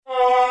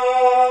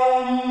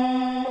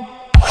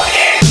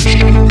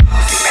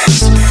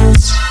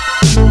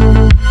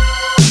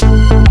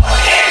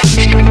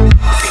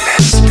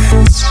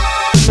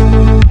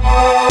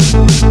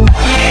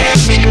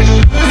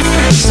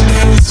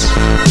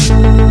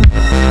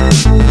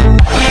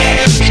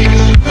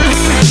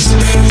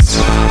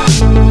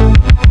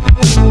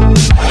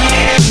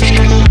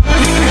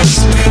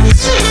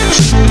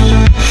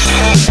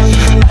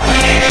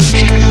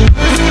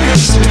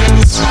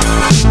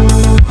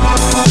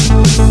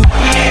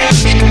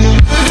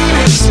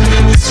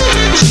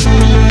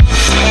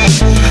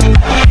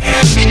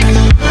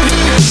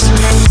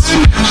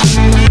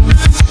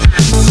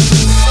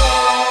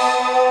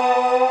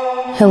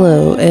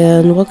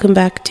and welcome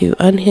back to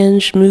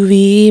Unhinged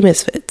Movie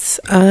Misfits.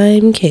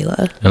 I'm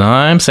Kayla. And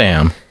I'm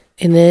Sam.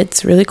 And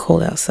it's really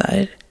cold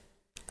outside.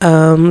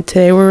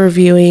 Today we're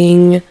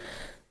reviewing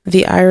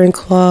The Iron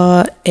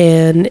Claw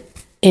and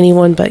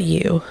Anyone But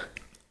You.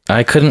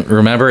 I couldn't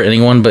remember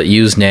Anyone But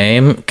You's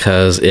name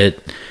because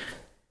it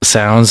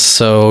sounds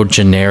so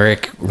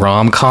generic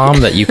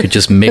rom-com that you could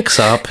just mix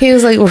up. He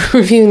was like, we're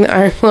reviewing The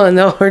Iron Claw and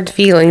No Hard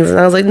Feelings. And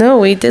I was like, no,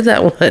 we did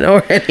that one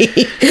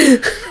already.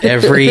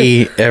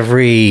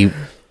 Every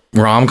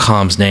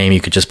rom-com's name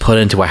you could just put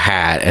into a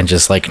hat and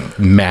just like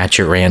match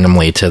it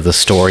randomly to the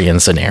story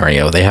and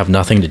scenario. They have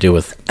nothing to do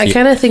with... I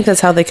kind of think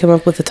that's how they come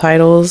up with the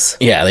titles.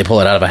 Yeah, they pull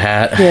it out of a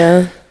hat.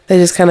 Yeah, they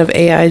just kind of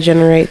AI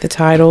generate the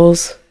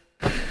titles.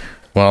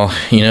 Well,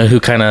 you know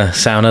who kind of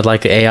sounded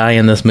like the AI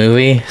in this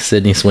movie?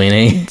 Sydney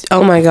Sweeny.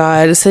 Oh my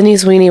God. Sydney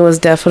Sweeny was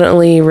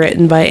definitely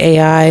written by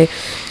AI.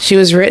 She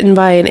was written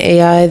by an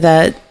AI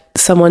that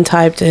someone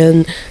typed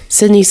in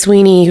Sydney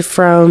Sweeny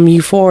from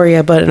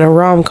Euphoria, but in a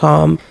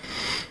rom-com,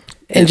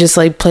 and just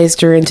like placed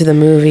her into the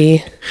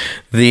movie.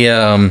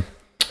 I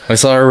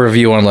saw a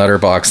review on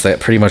Letterboxd that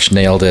pretty much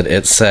nailed it.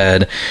 It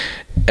said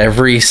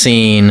every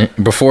scene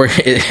before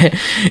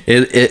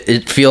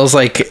it feels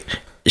like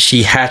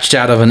she hatched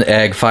out of an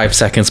egg 5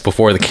 seconds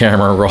before the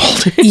camera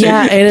rolled.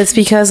 Yeah, and it's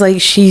because like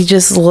she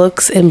just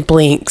looks and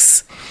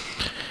blinks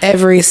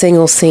every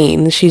single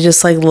scene. She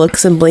just like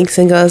looks and blinks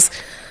and goes,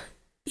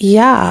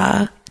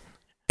 yeah.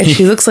 And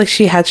she looks like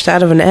she hatched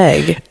out of an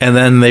egg. And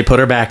then they put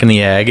her back in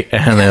the egg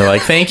and they're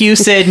like, thank you,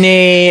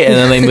 Sydney. And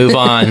then they move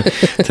on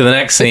to the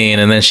next scene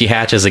and then she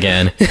hatches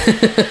again.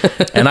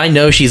 And I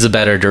know she's a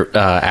better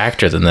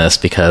actor than this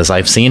because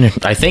I've seen her.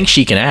 I think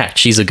she can act.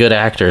 She's a good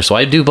actor. So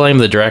I do blame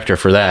the director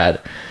for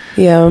that.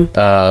 Yeah.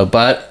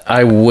 But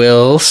I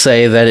will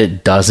say that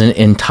it doesn't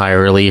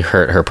entirely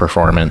hurt her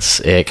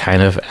performance. It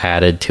kind of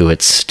added to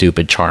its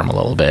stupid charm a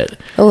little bit.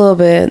 A little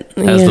bit.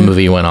 As the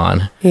movie went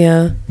on.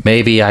 Yeah.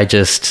 Maybe I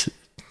just...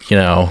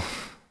 I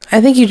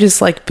think you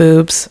just like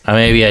boobs.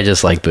 Maybe I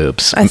just like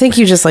boobs. I think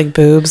you just like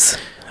boobs.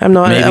 I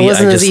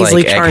wasn't as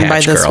easily charmed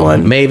by this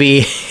one.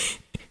 Maybe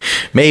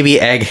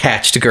egg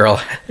hatched girl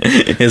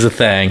is a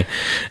thing.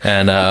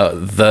 And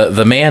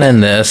the man in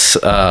this,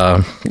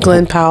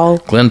 Glenn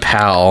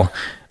Powell.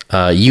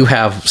 You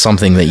have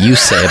something that you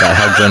say about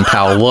how Glenn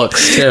Powell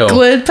looks too.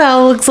 Glenn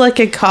Powell looks like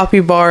a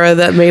capybara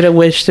that made a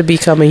wish to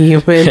become a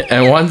human.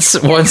 And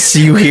once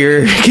you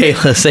hear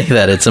Kayla say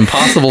that, it's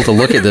impossible to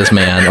look at this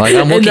man. Like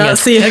I'm looking at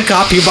see a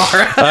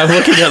capybara. I'm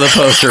looking at the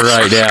poster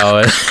right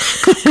now.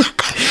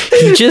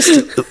 He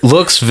just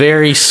looks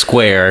very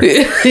square.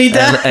 He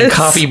does. And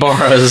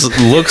capybaras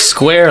look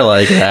square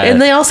like that.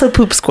 And they also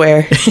poop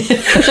square.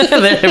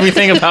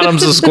 Everything about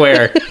him's a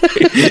square.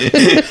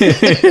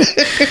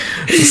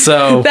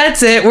 So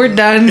that's it. We're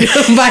done.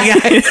 Bye,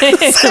 guys.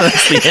 That's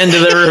the end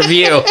of the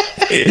review.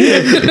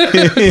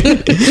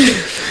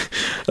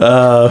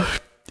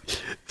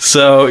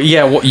 So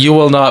yeah, you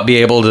will not be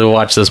able to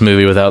watch this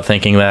movie without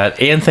thinking that,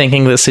 and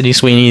thinking that Sydney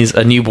Sweeney's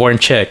a newborn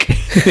chick.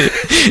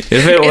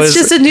 It's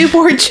just a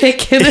newborn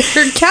chick and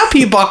her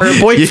capybara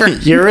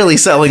boyfriend. You're really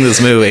selling this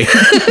movie.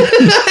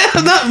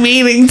 I'm not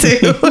meaning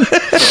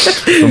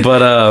to.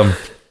 But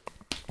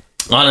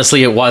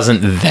honestly, it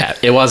wasn't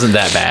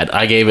that bad.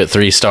 I gave it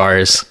 3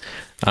 stars.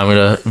 I'm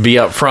gonna be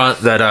upfront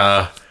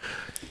that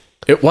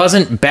it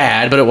wasn't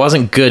bad, but it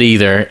wasn't good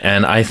either.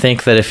 And I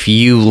think that if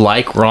you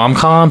like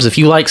rom-coms, if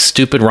you like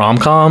stupid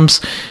rom-coms,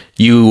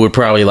 you would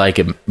probably like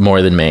it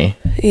more than me.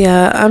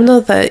 Yeah, I'm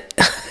not that...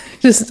 I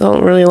just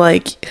don't really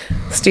like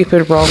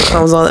stupid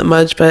rom-coms all that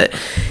much, but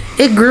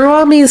it grew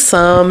on me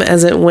some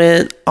as it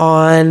went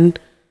on.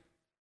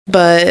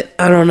 But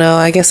I don't know.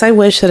 I guess I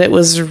wish that it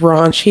was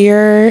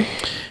raunchier.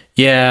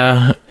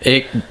 Yeah,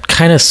 it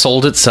kind of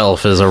sold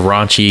itself as a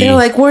raunchy... They're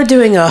like, we're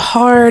doing a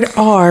hard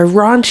R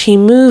raunchy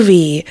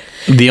movie.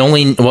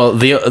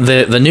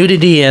 The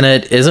nudity in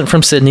it isn't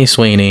from Sydney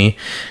Sweeny.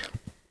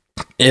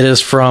 It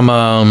is from,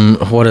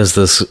 what is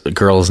this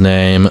girl's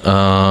name? Is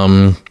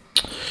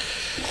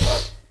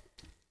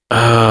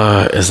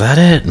that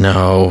it?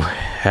 No.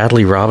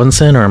 Hadley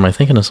Robinson, or am I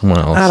thinking of someone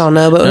else? I don't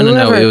know, but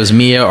no, it was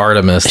Mia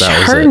Artemis.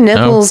 Her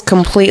nipples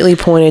completely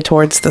pointed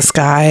towards the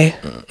sky.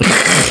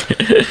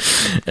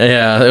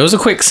 Yeah, it was a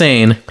quick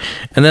scene.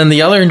 And then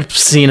the other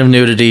scene of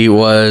nudity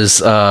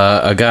was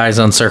a guy's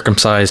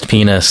uncircumcised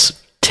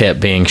penis tip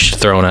being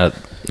thrown at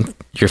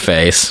your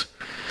face.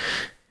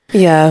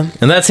 Yeah.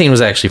 And that scene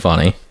was actually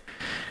funny.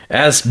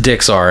 As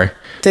dicks are.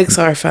 Dicks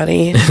are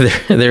funny.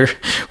 They're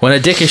when a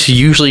dick is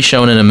usually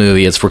shown in a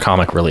movie, it's for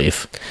comic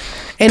relief.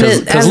 And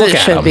as it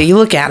should be.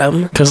 Look at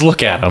them. Because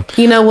look at them.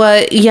 You know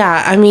what?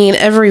 Yeah, I mean,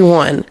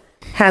 everyone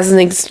has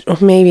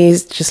maybe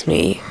it's just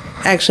me.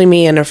 Actually,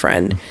 me and a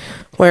friend.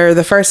 Where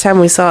the first time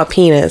we saw a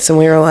penis and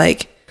we were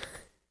like,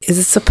 is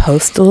it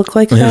supposed to look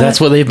like that?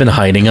 That's what they've been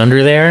hiding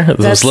under there?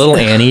 Those little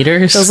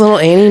anteaters? Those little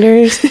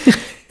anteaters? It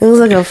looks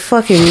like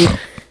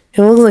it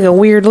looks like a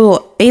weird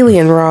little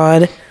alien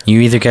rod. You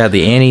either got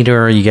the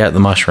anteater or you got the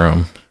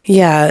mushroom.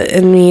 Yeah,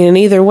 I mean, in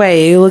either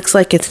way, it looks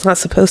like it's not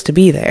supposed to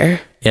be there.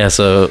 Yeah,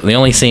 so the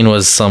only scene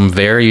was some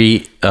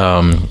very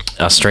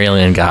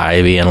Australian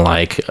guy being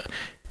like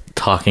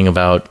talking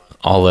about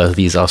all of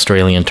these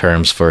Australian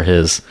terms for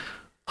his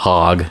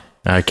hog.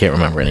 I can't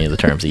remember any of the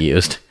terms he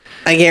used.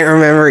 I can't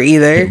remember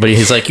either. But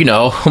he's like, my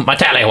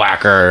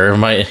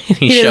tallywhacker.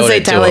 He didn't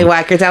say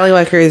tallywhacker.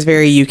 Tallywhacker is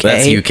very UK.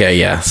 That's UK,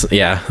 yes.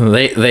 Yeah.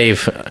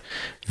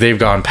 They've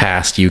gone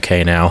past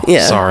UK now.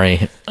 Yeah.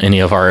 Sorry, any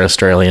of our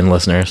Australian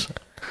listeners.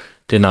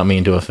 Did not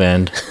mean to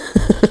offend.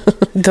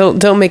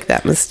 Don't make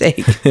that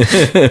mistake.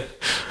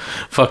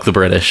 Fuck the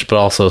British, but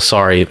also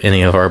sorry,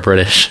 any of our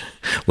British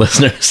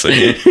listeners.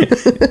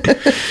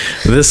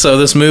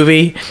 This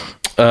movie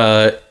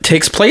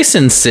takes place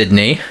in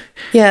Sydney.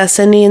 Yeah,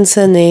 Sydney and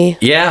Sydney.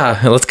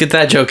 Yeah, let's get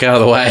that joke out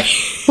of the way.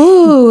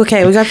 Ooh,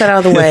 okay, we got that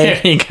out of the way.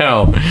 There you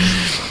go.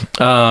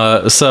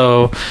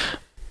 So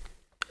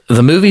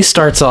the movie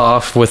starts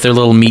off with their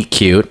little meet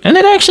cute, and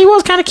it actually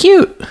was kind of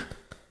cute.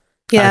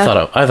 Yeah,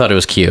 I thought it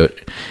was cute.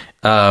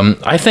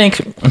 I think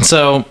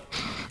so.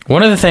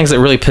 One of the things that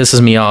really pisses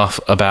me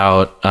off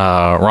about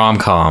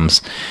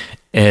rom-coms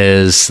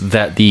is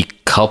that the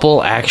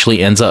couple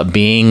actually ends up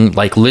being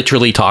like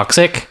literally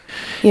toxic.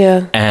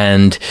 Yeah,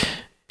 and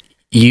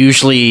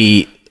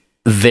usually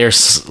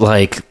there's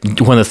like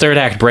when the third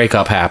act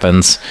breakup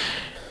happens,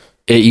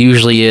 it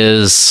usually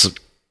is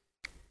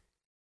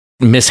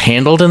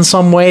mishandled in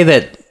some way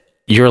that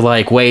you're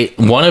like, wait,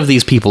 one of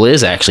these people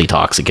is actually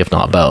toxic, if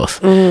not both.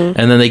 Mm-hmm.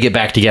 And then they get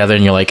back together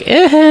and you're like,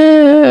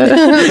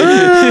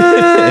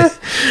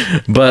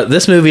 But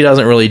this movie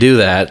doesn't really do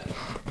that.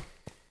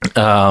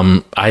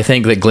 I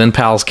think that Glenn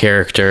Powell's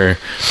character,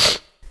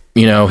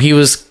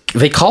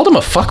 they called him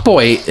a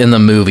fuckboy in the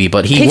movie,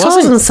 but he wasn't.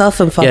 Calls himself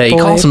a fuckboy. Yeah, he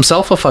calls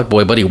himself a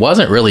fuckboy, but he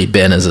wasn't really.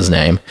 Ben is his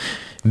name.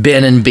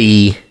 Ben and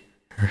B.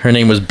 Her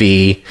name was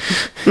B.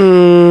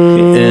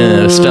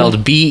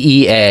 Spelled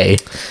B-E-A.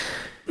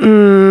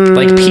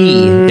 Like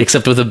P,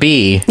 except with a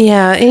B.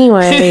 Yeah,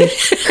 anyway.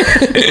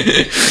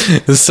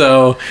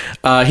 So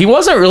he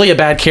wasn't really a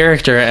bad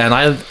character, and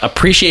I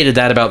appreciated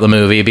that about the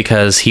movie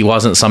because he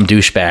wasn't some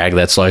douchebag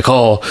that's like,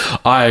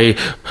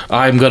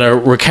 I'm going to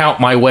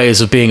recount my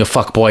ways of being a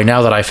fuckboy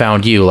now that I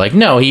found you. Like,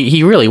 no,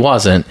 he really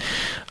wasn't.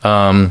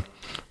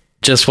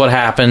 Just what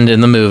happened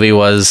in the movie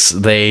was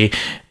they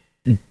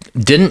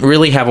didn't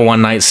really have a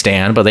one-night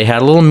stand, but they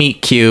had a little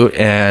meet cute,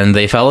 and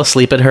they fell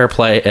asleep at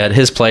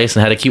his place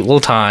and had a cute little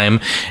time,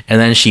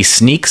 and then she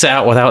sneaks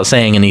out without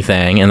saying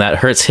anything, and that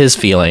hurts his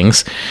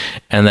feelings,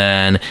 and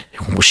then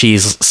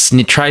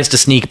tries to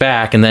sneak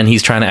back, and then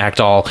he's trying to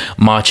act all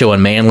macho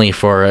and manly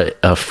for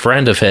a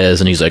friend of his,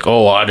 and he's like,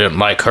 I didn't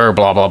like her,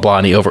 blah blah blah,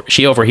 and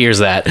she overhears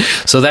that,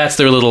 so that's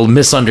their little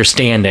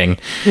misunderstanding.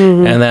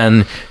 Mm-hmm. And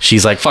then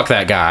she's like, fuck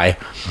that guy.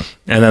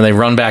 And then they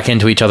run back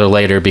into each other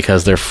later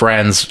because their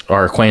friends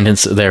are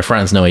acquaintance. Their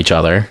friends know each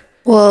other.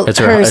 Well, it's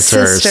her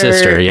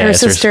sister. Yeah, her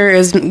sister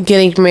is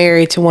getting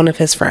married to one of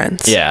his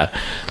friends. Yeah.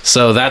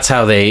 So that's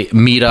how they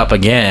meet up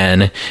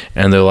again.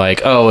 And they're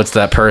like, it's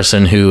that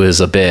person who is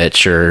a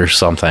bitch or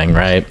something,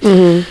 right?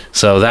 Mm-hmm.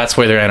 So that's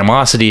where their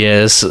animosity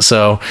is.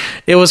 So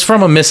it was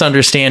from a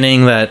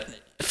misunderstanding that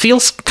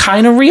feels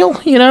kind of real,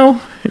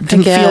 It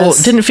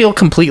didn't feel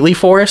completely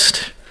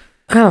forced.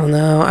 I don't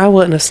know. I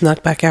wouldn't have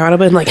snuck back out. I'd have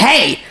been like,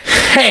 hey,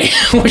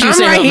 what you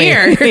say right about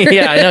here. Me?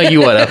 Yeah, I know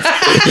you would have.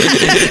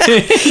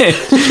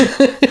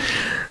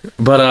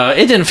 But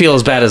it didn't feel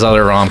as bad as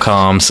other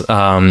rom-coms.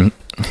 Kayla,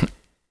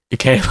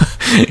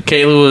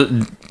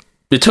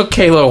 it took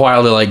Kayla a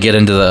while to get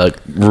into the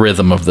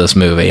rhythm of this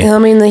movie. I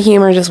mean, the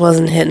humor just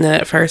wasn't hitting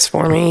it at first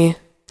for me.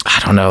 I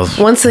don't know.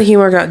 Once the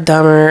humor got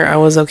dumber, I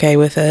was okay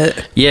with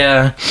it.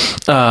 Yeah.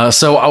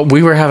 So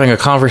we were having a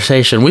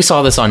conversation. We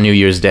saw this on New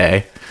Year's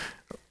Day.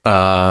 We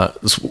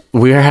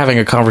were having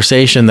a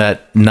conversation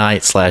that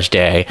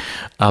night/day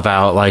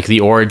about the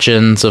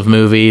origins of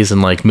movies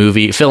and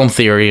film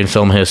theory and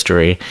film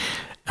history.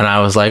 And I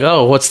was like,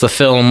 what's the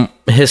film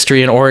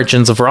history and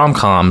origins of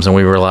rom-coms? And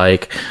we were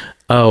like,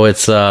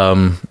 it's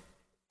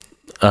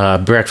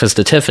Breakfast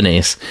at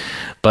Tiffany's.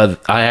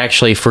 But I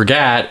actually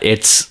forgot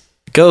it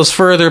goes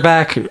further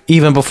back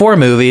even before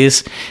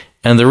movies.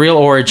 And the real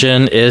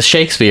origin is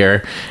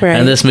Shakespeare. Right.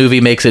 And this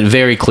movie makes it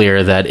very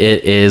clear that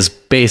it is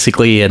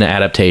basically an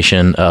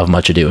adaptation of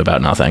Much Ado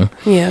About Nothing.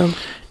 Yeah.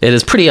 It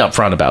is pretty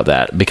upfront about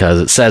that because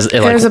it says...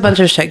 There's a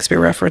bunch of Shakespeare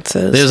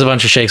references. There's a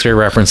bunch of Shakespeare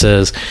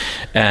references.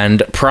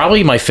 And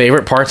probably my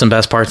favorite parts and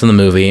best parts in the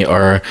movie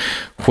are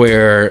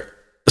where...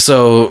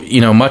 So,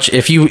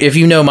 if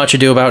you know Much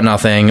Ado About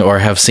Nothing or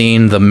have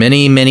seen the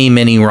many, many,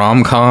 many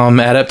rom-com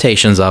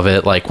adaptations of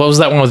it, what was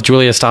that one with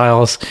Julia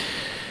Stiles?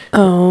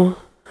 10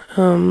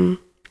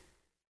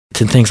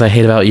 Things I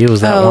Hate About You,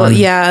 was that one?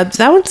 Yeah,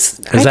 that one's...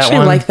 I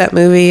actually like that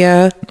movie,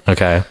 yeah.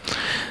 Okay.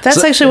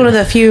 That's actually one of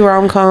the few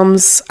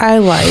rom-coms I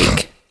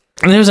like.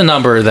 And there's a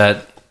number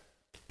that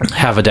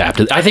have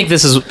adapted. I think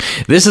this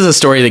is a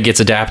story that gets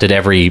adapted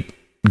every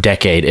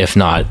decade, if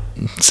not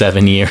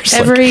 7 years.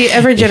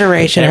 Every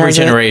generation. Every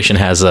generation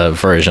has a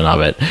version of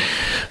it.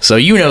 So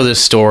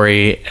this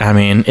story. I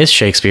mean, it's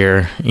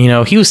Shakespeare.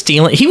 He was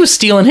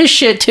stealing his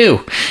shit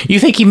too. You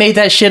think he made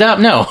that shit up?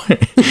 No,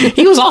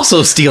 he was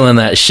also stealing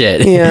that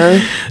shit.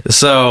 Yeah.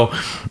 So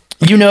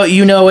you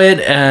know it,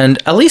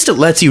 and at least it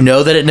lets you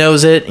know that it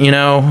knows it.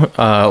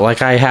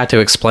 Like I had to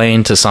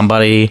explain to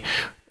somebody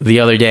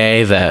the other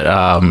day that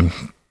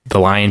the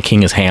Lion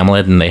King is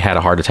Hamlet and they had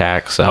a heart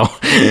attack. So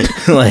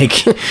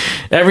like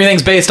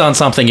everything's based on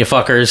something, you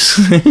fuckers.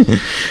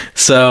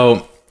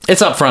 So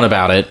it's upfront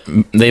about it.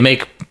 They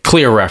make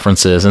clear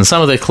references, and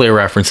some of the clear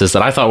references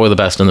that I thought were the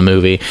best in the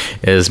movie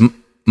is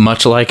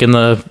much like in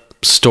the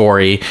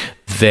story,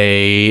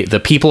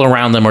 the people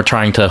around them are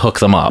trying to hook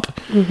them up.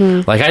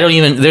 Mm-hmm. Like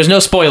there's no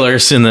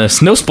spoilers in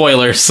this. No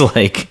spoilers.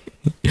 Like,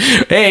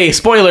 hey,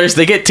 spoilers,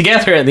 they get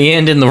together at the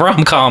end in the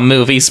rom-com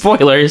movie.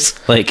 Spoilers.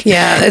 Like,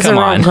 yeah, it's a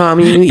rom-com.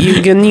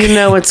 You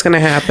know what's going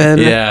to happen.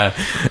 Yeah.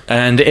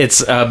 And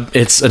it's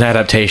an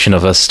adaptation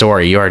of a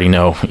story. You already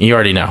know.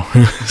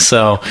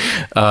 So,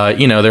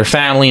 their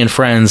family and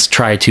friends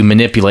try to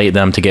manipulate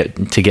them to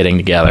getting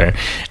together.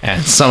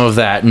 And some of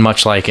that,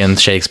 much like in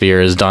Shakespeare,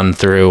 is done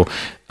through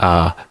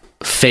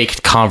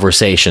faked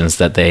conversations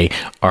that they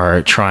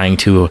are trying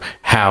to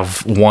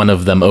have one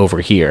of them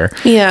overhear.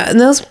 Yeah, and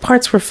those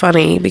parts were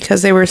funny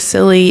because they were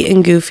silly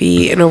and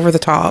goofy and over the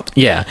top.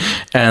 Yeah,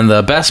 and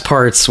the best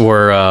parts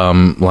were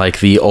like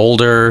the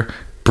older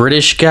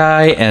British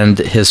guy and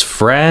his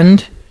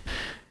friend,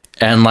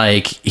 and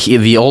like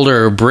the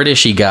older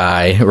Britishy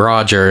guy,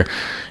 Roger,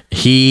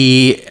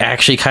 he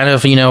actually kind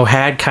of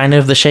had kind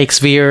of the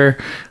Shakespeare,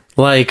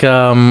 like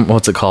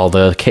what's it called,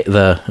 the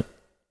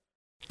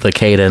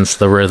cadence,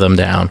 the rhythm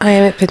down.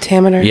 Iambic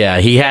pentameter. Yeah,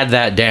 he had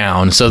that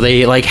down. So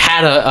they like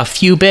had a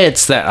few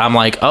bits that I'm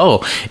like,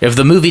 oh, if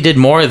the movie did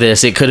more of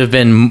this, it could have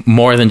been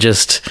more than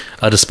just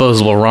a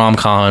disposable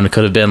rom-com. It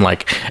could have been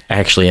like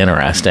actually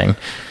interesting.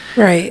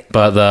 Right.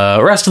 But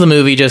the rest of the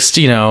movie just,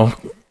 I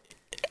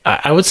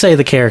would say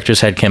the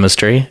characters had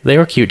chemistry. They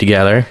were cute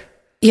together.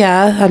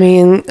 Yeah, I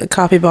mean,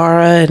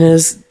 Capybara and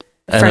his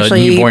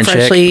freshly newborn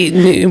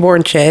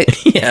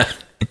chick. Yeah.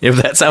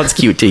 If that sounds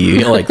cute to you,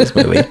 you'll like this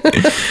movie.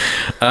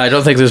 I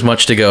don't think there's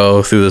much to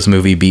go through this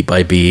movie beat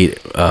by beat.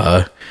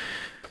 3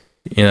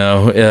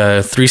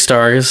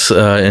 stars.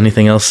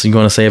 Anything else you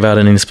want to say about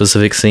any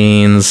specific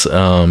scenes?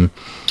 No,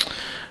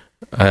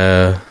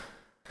 I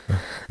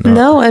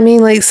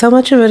mean, like, so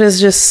much of it is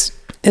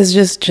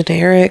just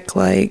generic.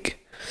 Like,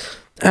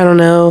 I don't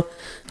know.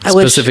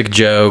 Specific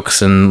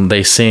jokes, and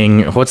they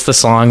sing. What's the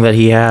song that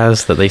he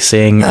has that they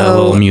sing? A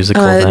little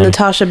musical thing.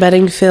 Natasha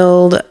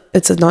Bedingfield.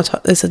 It's a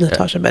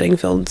Natasha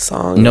Bedingfield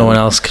song. No One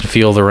Else Can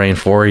Feel the Rain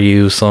For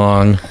You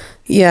song.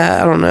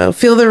 Yeah, I don't know.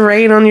 Feel the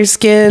rain on your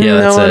skin. Yeah,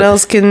 no one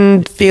else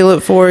can feel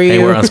it for you. Hey,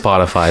 we're on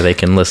Spotify. They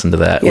can listen to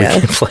that. Yeah.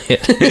 We can play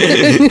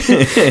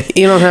it.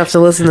 You don't have to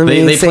listen to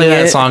me. They play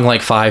that song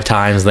like 5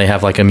 times. They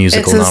have like a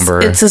musical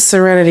number. It's a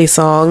Serenity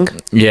song.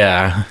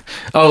 Yeah.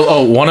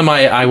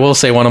 I will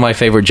say one of my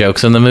favorite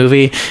jokes in the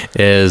movie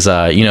is,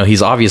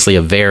 he's obviously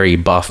a very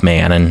buff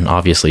man, and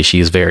obviously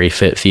she's very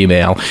fit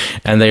female.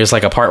 And there's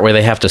like a part where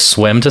they have to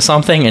swim to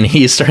something, and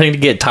he's starting to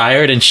get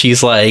tired, and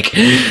she's like,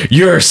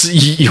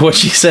 what'd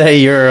she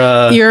say?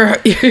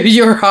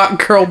 You're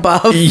hot girl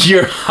buff.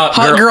 You're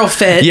hot girl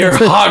fit. You're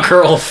hot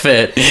girl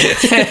fit.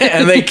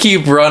 And they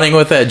keep running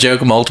with that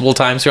joke multiple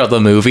times throughout the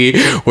movie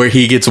where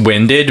he gets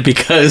winded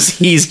because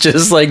he's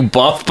just like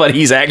buff, but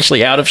he's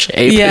actually out of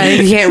shape. Yeah,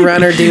 he can't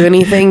run or do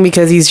anything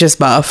because he's just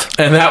buff.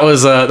 And that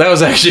was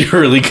actually a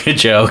really good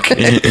joke.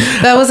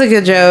 That was a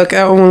good joke.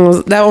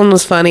 That one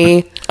was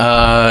funny.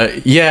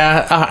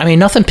 I mean,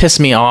 nothing pissed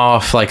me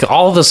off. Like,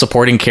 all of the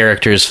supporting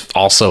characters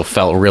also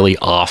felt really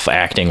off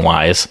acting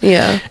wise.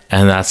 Yeah.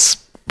 And that's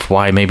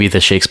why maybe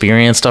the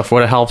Shakespearean stuff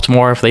would have helped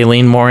more if they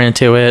leaned more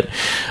into it.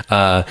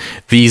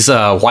 These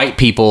white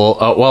people,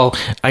 well,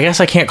 I guess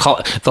I can't call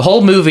it the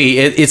whole movie.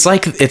 It's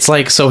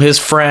like so his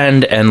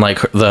friend and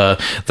like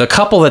the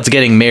couple that's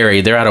getting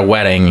married, they're at a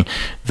wedding.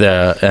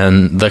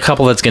 The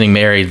couple that's getting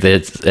married,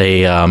 it's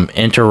a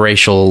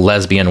interracial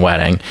lesbian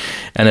wedding.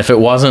 And if it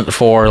wasn't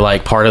for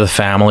like part of the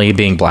family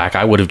being black,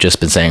 I would have just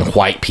been saying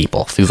white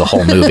people through the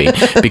whole movie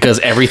because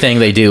everything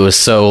they do is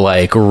so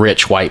like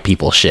rich white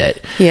people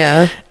shit.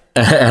 Yeah.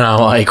 And I'm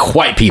like,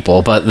 white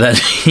people, but then,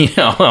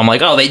 I'm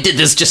like, oh, they did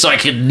this just so I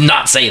could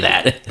not say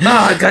that.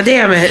 Oh, God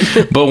damn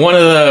it. But one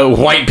of the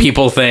white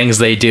people things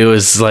they do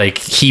is, like,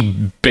 he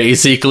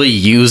basically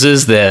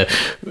uses the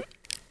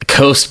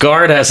Coast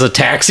Guard as a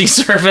taxi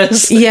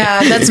service.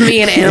 Yeah, that's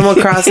me in Animal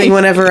Crossing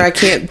whenever I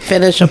can't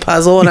finish a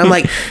puzzle, and I'm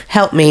like,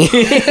 help me.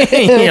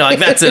 Like,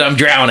 that's it, I'm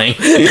drowning.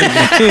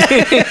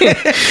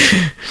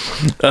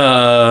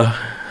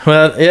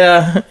 Well,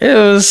 yeah, it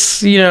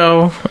was,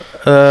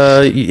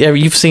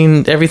 you've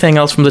seen everything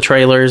else from the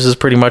trailers is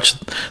pretty much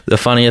the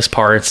funniest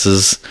parts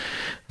is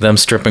them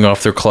stripping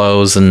off their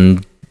clothes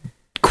and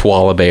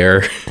koala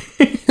bear.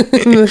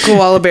 The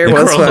koala bear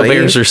was funny. Koala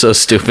bears are so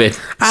stupid.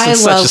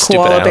 I love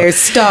koala bears.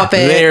 Stop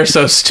it. They are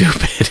so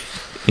stupid.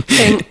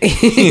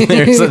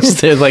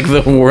 They're like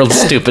the world's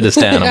stupidest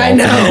animal. I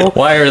know.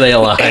 Why are they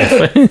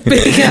alive?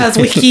 Because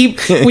we keep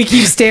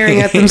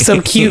staring at them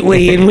so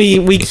cutely, and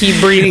we keep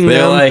breeding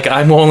They're them. like,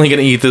 I'm only going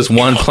to eat this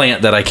one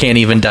plant that I can't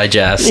even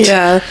digest.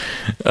 Yeah.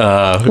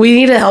 We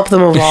need to help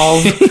them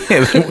evolve.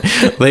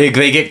 They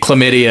get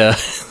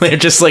chlamydia. They're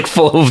just like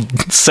full of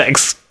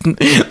sex.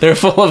 They're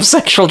full of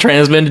sexual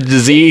transmitted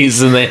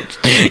disease, and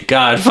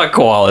God, fuck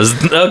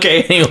koalas.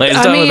 Okay, anyways,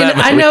 I done mean, with that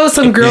movie. I know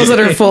some girls that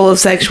are full of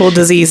sexual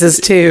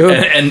diseases too,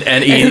 and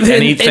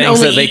eat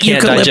things that they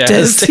can't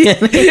digest. And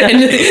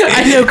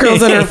I know girls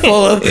that are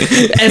full of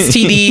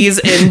STDs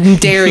and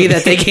dairy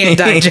that they can't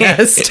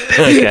digest.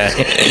 Okay,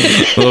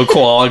 little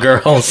koala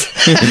girls,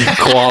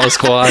 koala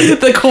squad.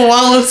 The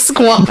koala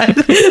squad.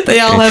 They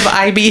all have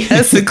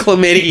IBS and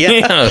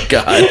chlamydia. Oh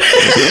God.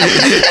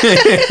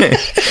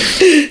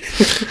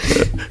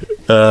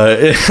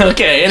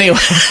 Okay,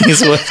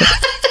 anyways,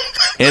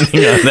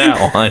 ending on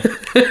that one.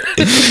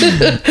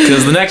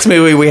 Because the next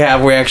movie we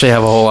actually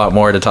have a whole lot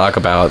more to talk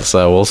about,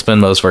 so we'll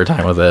spend most of our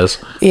time with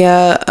this.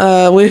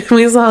 Yeah,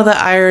 we saw the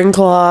Iron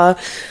Claw,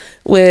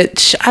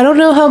 which I don't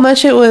know how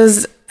much it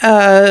was,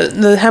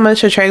 how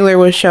much the trailer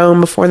was shown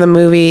before the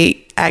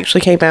movie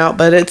actually came out,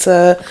 but it's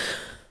a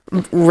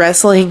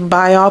wrestling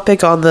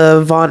biopic on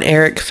the Von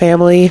Erich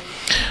family.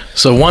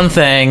 So one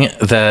thing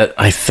that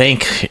I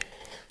think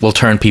will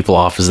turn people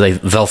off is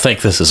they'll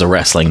think this is a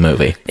wrestling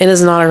movie. It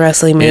is not a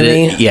wrestling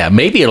movie. Yeah,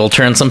 maybe it'll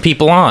turn some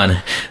people on.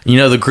 You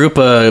know, the group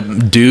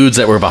of dudes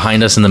that were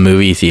behind us in the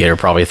movie theater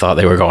probably thought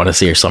they were going to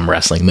see some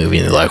wrestling movie,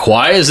 and they're like,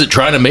 why is it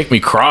trying to make me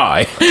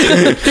cry?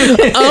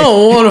 I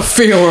don't want to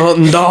feel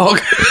nothing, dog.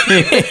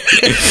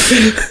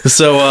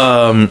 So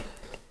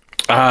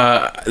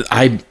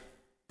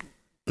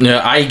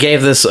I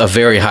gave this a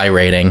very high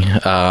rating.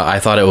 I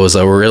thought it was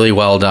a really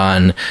well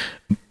done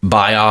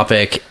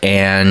biopic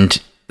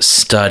and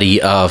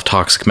study of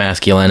toxic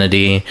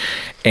masculinity,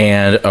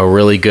 and a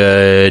really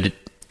good,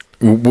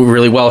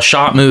 really well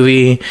shot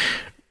movie,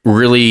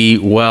 really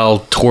well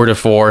tour de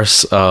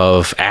force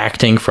of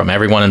acting from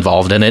everyone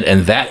involved in it,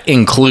 and that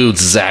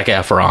includes Zac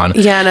Efron.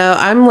 Yeah, no,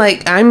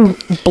 I'm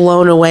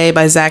blown away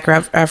by Zac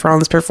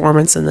Efron's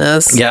performance in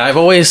this. Yeah,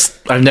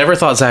 I've never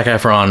thought Zac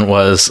Efron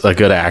was a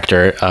good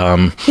actor.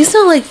 He's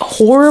not like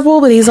horrible,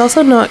 but he's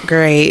also not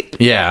great.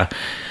 Yeah,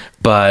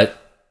 but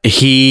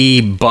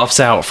he buffs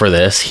out for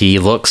this. He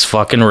looks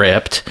fucking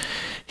ripped.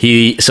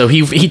 He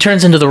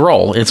turns into the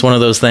role. It's one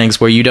of those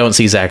things where you don't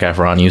see Zac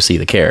Efron, you see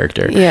the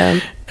character. Yeah.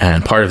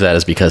 And part of that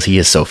is because he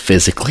is so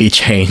physically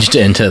changed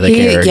into the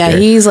character. Yeah,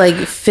 he's like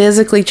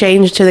physically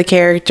changed to the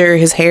character.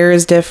 His hair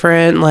is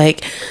different.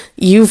 Like,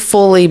 you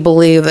fully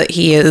believe that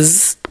he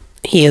is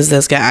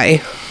this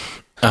guy.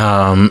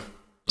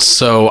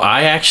 So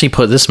I actually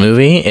put this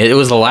movie, it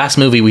was the last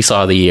movie we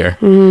saw of the year.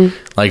 Mm-hmm.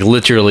 Like,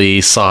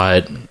 literally saw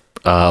it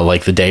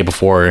like the day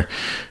before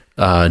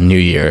New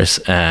Year's,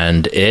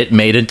 and it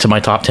made it to my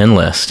top 10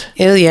 list.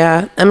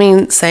 Yeah, I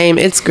mean, same.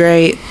 It's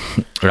great.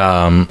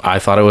 I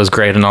thought it was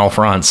great on all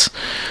fronts.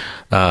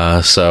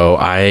 So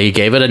I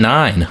gave it a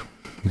 9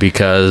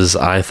 because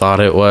I thought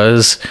it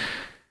was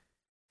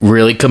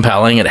really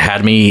compelling. It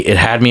had me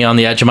on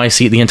the edge of my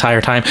seat the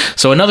entire time.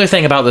 So another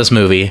thing about this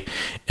movie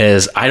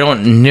is I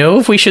don't know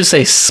if we should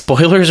say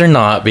spoilers or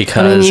not,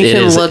 because you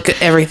can look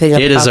everything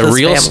up. It is a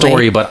real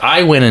story, but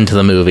I went into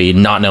the movie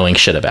not knowing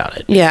shit about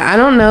it. Yeah, I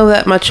don't know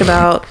that much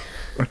about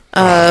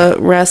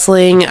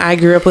wrestling. I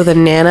grew up with a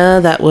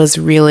nana that was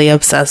really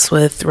obsessed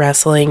with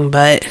wrestling,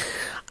 but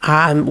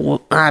I'm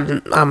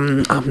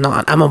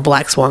not. I'm a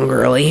Black Swan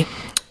girly.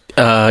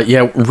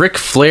 Yeah, Ric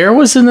Flair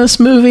was in this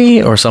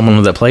movie, or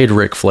someone that played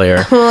Ric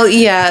Flair. Well,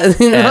 yeah,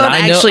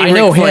 I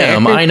know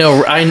him. I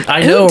know.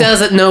 Who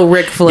doesn't know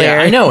Ric Flair?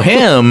 Yeah, I know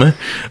him,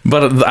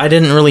 but I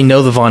didn't really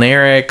know the Von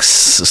Erichs,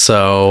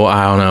 so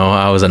I don't know.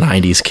 I was a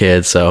 '90s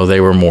kid, so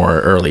they were more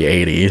early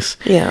 '80s.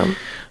 Yeah.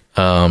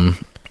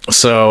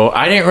 So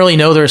I didn't really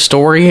know their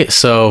story,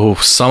 so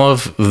some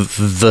of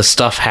the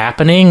stuff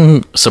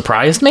happening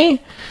surprised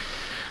me.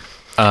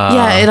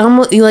 Yeah, it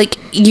almost like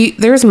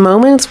there's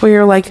moments where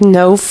you're like,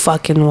 no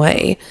fucking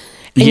way.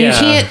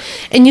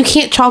 And you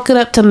can't chalk it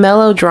up to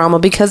melodrama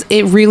because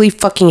it really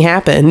fucking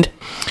happened.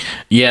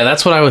 Yeah,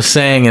 that's what I was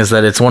saying, is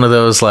that it's one of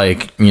those,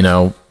 like, you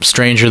know,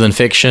 stranger than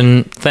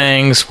fiction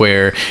things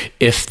where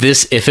if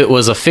it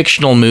was a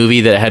fictional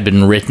movie that had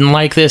been written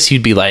like this,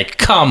 you'd be like,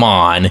 come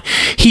on,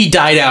 he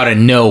died out of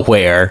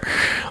nowhere.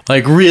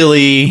 Like,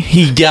 really?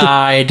 He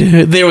died?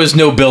 There was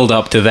no build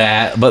up to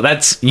that. But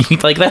that's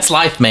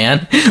life,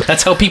 man.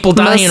 That's how people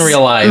die in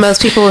real life.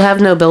 Most people have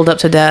no build up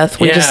to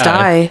death. We just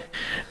die.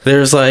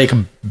 There's like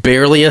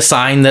barely a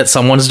sign that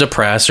someone's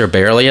depressed or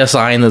barely a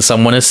sign that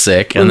someone is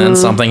sick, and then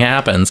something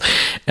happens.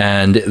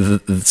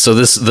 And so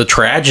the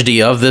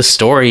tragedy of this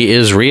story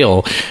is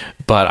real,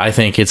 but I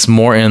think it's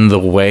more in the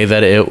way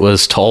that it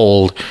was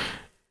told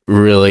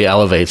really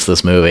elevates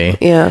this movie.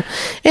 Yeah.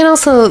 And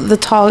also the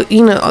talk,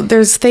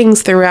 there's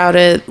things throughout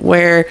it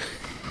where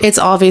it's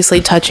obviously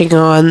touching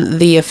on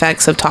the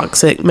effects of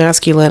toxic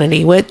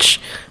masculinity,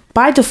 which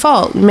by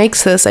default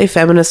makes this a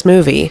feminist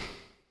movie.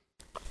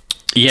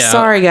 Yeah.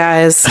 Sorry,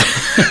 guys.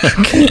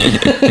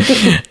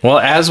 Well,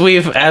 as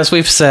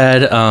we've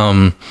said,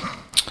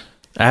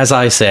 as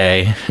I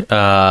say,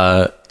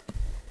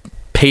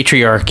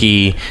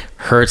 patriarchy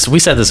hurts. We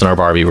said this in our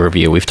Barbie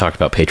review. We've talked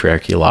about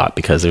patriarchy a lot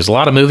because there's a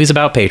lot of movies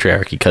about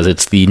patriarchy because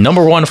it's the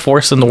number one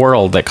force in the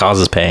world that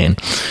causes pain.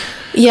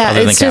 Yeah,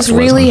 it's just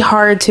really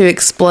hard to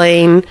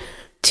explain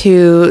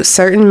to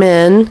certain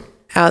men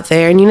out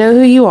there, and you know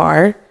who you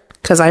are,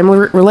 because I'm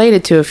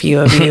related to a few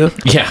of you.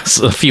 Yes,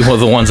 a few of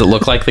the ones that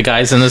look like the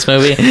guys in this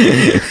movie.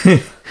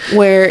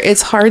 Where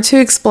it's hard to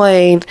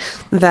explain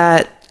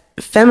that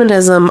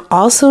feminism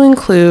also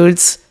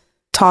includes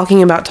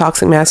talking about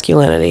toxic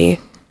masculinity.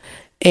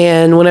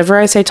 And whenever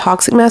I say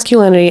toxic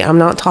masculinity, I'm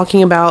not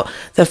talking about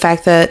the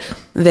fact that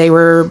they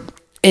were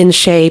in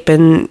shape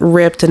and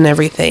ripped and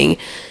everything.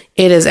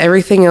 It is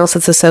everything else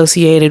that's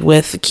associated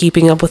with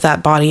keeping up with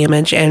that body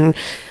image. And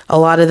a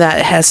lot of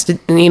that has to,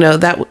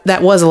 that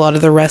was a lot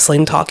of the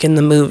wrestling talk in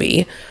the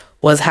movie,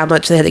 was how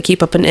much they had to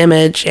keep up an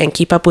image and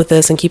keep up with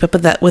this and keep up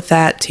with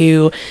that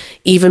to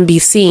even be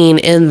seen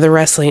in the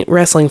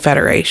wrestling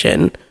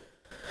federation.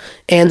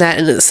 And that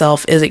in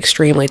itself is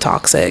extremely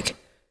toxic.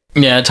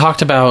 Yeah, it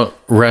talked about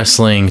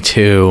wrestling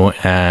too,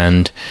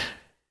 and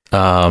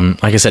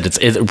like I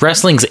said,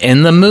 wrestling's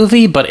in the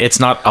movie, but it's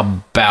not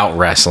about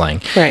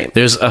wrestling. Right.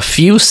 There's a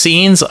few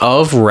scenes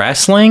of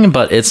wrestling,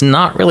 but it's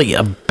not really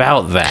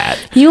about that.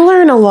 You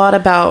learn a lot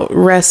about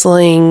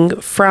wrestling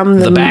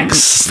from the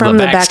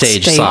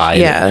backstage side,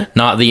 yeah,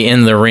 not the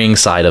in the ring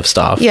side of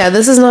stuff. Yeah,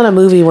 this is not a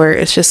movie where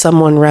it's just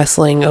someone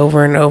wrestling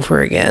over and over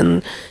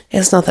again.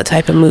 It's not that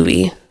type of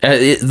movie.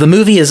 The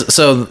movie is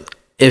so.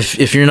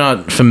 If you're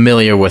not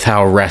familiar with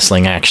how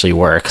wrestling actually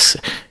works,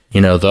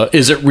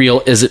 is it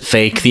real? Is it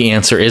fake? The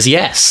answer is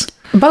yes.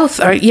 Both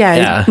are.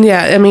 Yeah.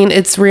 I mean,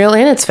 it's real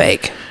and it's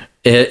fake.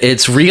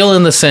 It's real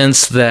in the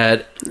sense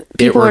that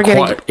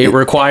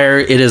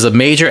it is a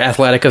major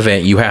athletic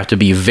event. You have to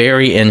be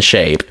very in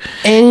shape,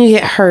 and you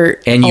get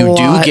hurt, and you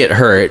do get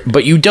hurt,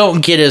 but you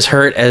don't get as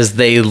hurt as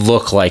they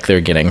look like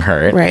they're getting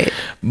hurt. Right.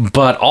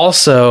 But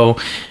also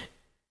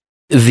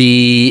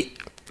the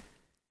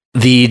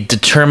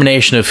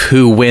determination of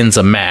who wins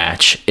a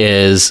match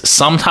is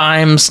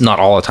sometimes, not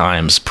all the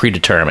times,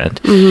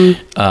 predetermined.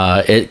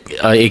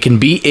 Mm-hmm.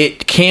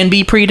 It can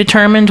be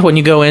predetermined when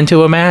you go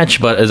into a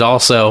match, but it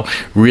also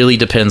really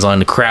depends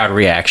on crowd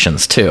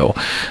reactions too.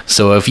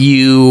 So if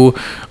you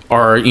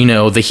are,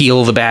 the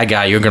heel of the bad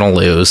guy, you're going to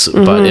lose.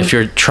 Mm-hmm. But if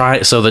you're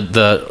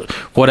the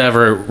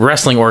whatever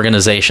wrestling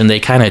organization, they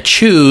kind of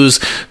choose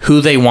who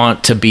they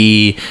want to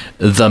be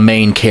the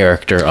main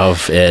character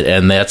of it,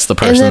 and that's the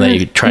person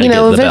they try to get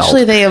the belt.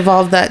 Eventually they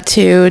evolved that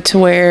too, to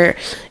where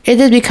it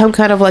did become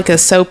kind of like a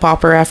soap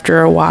opera after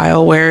a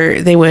while,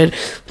 where they would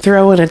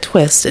throw in a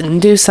twist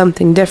and do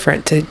something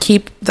different to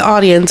keep the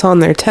audience on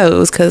their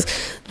toes, because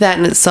that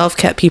in itself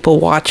kept people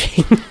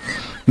watching.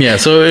 Yeah,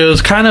 so it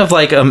was kind of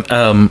like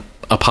a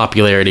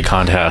popularity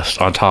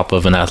contest on top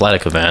of an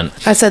athletic event.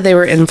 I said they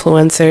were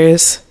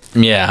influencers.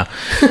 Yeah.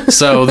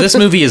 So this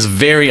movie is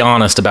very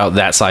honest about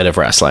that side of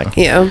wrestling.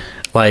 Yeah.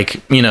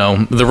 Like,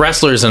 the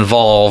wrestlers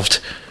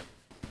involved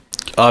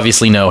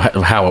obviously know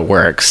how it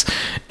works.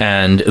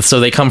 And so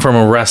they come from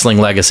a wrestling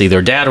legacy.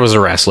 Their dad was a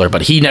wrestler,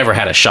 but he never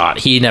had a shot.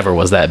 He never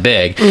was that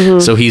big. Mm-hmm.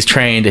 So he's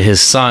trained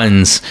his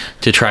sons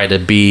to try to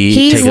take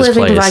his place. He's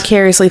living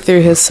vicariously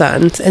through his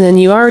sons. And then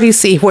you already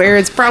see where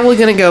it's probably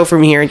going to go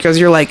from here, because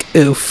you're like,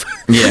 oof.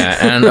 Yeah.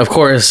 And of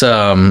course,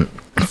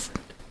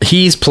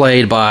 he's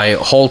played by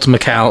Holt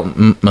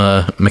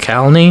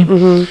McCallany,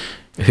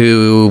 mm-hmm.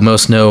 who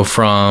most know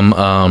from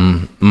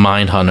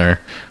Mindhunter,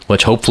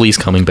 which hopefully is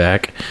coming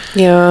back.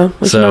 Yeah.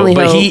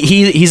 But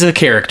he's a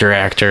character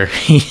actor.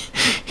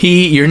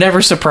 You're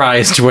never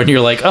surprised when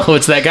you're like, oh,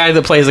 it's that guy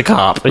that plays a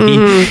cop.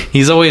 Mm-hmm.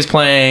 He's always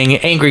playing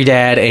angry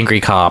dad,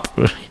 angry cop.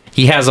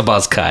 He has a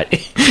buzz cut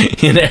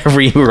in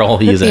every role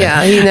he's in.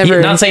 Yeah,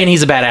 not saying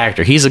he's a bad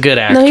actor. He's a good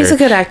actor. No, he's a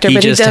good actor,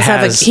 but he is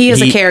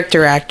a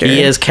character actor.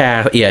 He is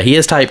he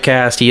is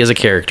typecast. He is a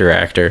character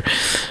actor.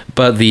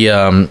 But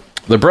the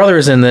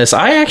brothers in this,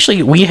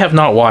 we have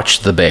not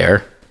watched The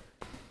Bear.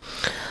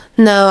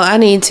 No, I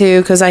need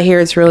to, because I hear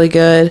it's really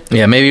good.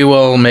 Yeah, maybe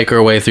we'll make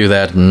our way through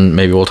that, and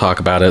maybe we'll talk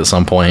about it at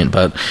some point.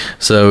 But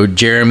so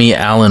Jeremy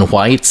Allen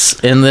White's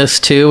in this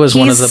too as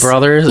one of the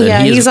brothers.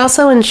 Yeah, and he's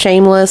also in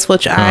Shameless,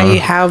 which I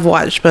have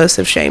watched most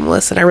of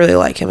Shameless, and I really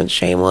like him in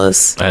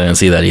Shameless. I didn't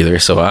see that either,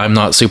 so I'm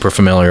not super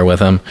familiar with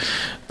him.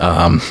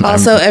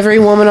 Also, every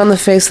woman on the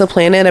face of the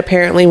planet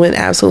apparently went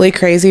absolutely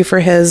crazy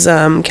for his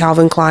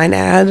Calvin Klein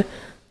ad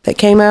that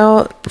came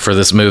out for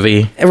this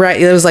movie. Right,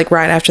 it was like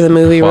right after the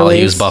movie release.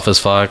 He was buff as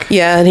fuck.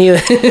 Yeah, and he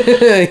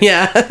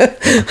yeah.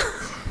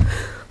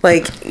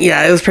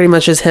 It was pretty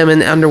much just him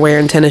in underwear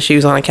and tennis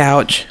shoes on a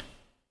couch.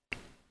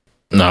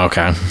 No,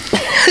 okay.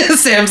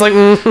 Sam's like,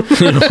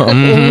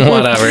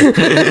 whatever.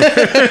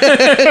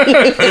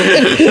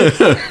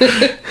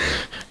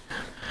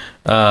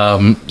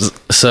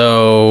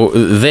 So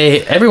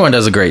everyone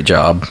does a great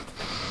job.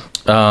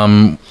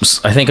 I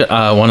think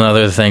one of the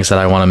other things that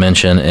I want to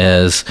mention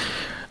is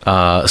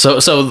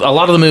So a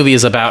lot of the movie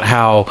is about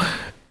how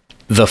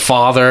the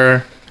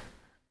father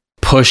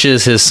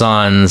pushes his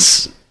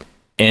sons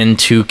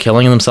into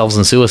killing themselves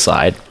in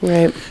suicide,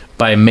 right,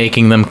 by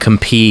making them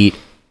compete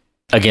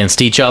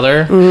against each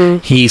other.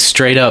 He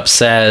straight up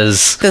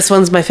says, this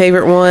one's my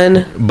favorite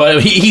one.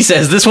 But he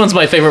says, this one's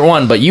my favorite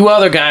one, but you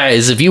other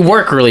guys, if you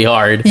work really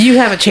hard, you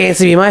have a chance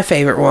to be my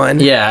favorite one.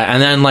 Yeah,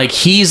 and then like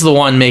he's the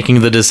one making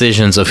the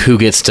decisions of who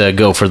gets to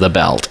go for the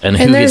belt and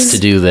who gets to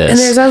do this. And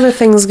there's other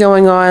things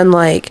going on,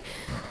 like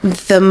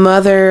the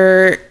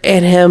mother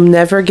and him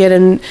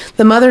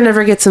the mother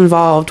never gets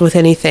involved with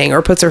anything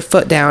or puts her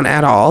foot down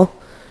at all.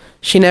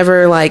 She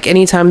never, like,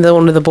 anytime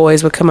one of the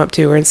boys would come up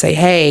to her and say,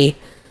 hey,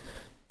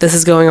 this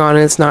is going on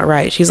and it's not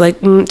right, she's like,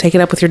 take it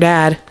up with your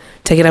dad.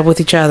 Take it up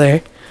with each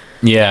other.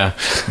 Yeah.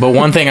 But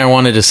one thing I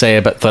wanted to say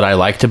about that I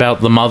liked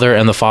about the mother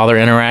and the father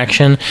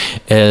interaction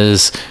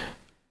is,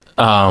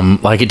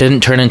 like, it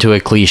didn't turn into a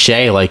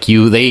cliche. Like,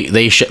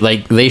 they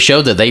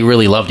showed that they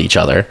really loved each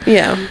other.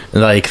 Yeah.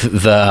 Like,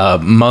 the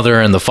mother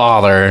and the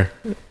father,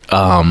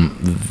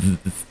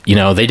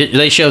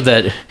 they showed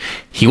that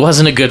he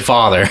wasn't a good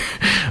father,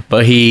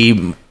 but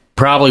he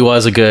probably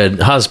was a good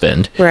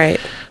husband. Right.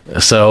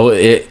 So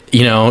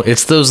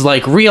it's those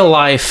like real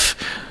life,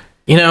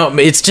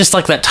 it's just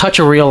like that touch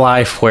of real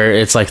life where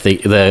it's like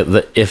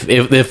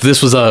if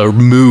this was a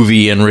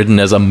movie and written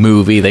as a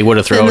movie, they would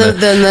have thrown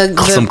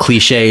some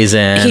cliches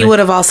in. He would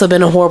have also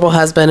been a horrible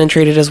husband and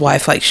treated his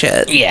wife like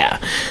shit. Yeah.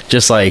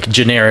 Just like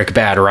generic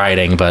bad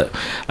writing, but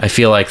I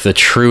feel like the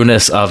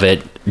trueness of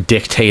it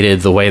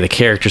dictated the way the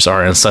characters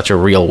are in such a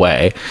real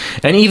way.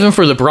 And even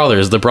for the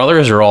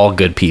brothers are all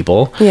good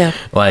people. Yeah.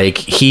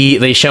 Like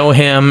they show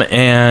him,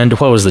 and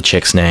what was the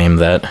chick's name?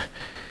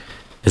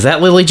 Is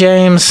that Lily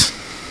James?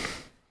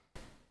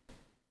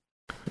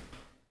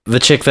 The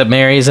chick that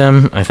marries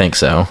him? I think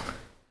so.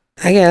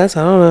 I guess.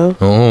 I don't know.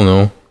 Oh,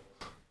 no.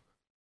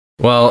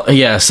 Well,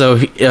 yeah, so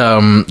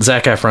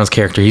Zac Efron's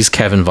character, he's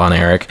Kevin Von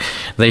Erich.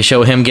 They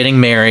show him getting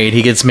married.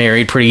 He gets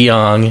married pretty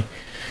young.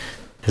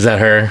 Is that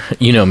her?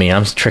 You know me,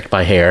 I'm tricked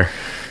by hair.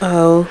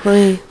 Oh,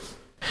 hi.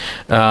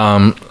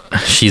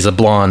 She's a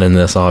blonde in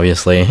this,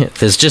 obviously.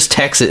 It's just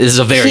Texas. This is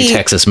a very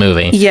Texas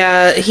movie.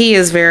 Yeah, he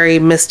is very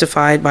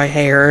mystified by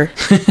hair.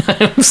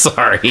 I'm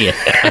sorry.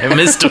 I'm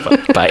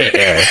mystified by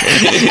hair.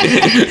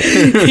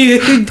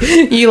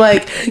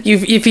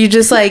 If you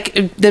just like,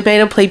 they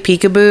made him play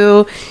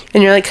peekaboo,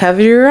 and you're like,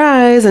 cover your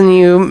eyes, and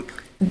you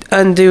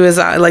undo his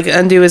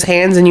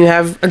hands, and you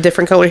have a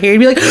different color hair, you'd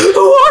be like,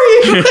 who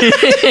are you?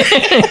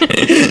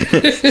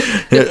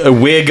 A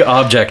wig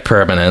object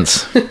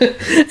permanence.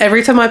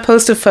 Every time I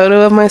post a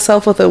photo of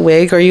myself with a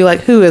wig, are you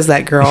like, who is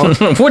that girl?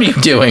 What are you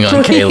doing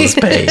on Kayla's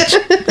page?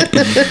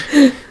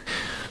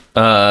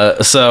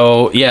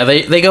 So yeah,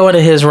 they go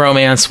into his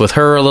romance with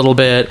her a little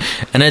bit,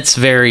 and it's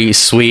very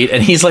sweet,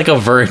 and he's like a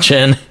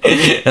virgin,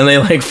 and they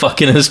like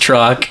fuck in his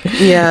truck.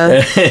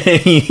 Yeah.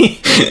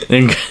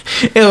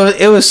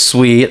 It was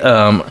sweet.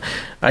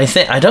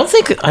 I don't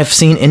think I've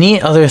seen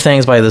any other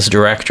things by this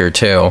director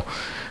too.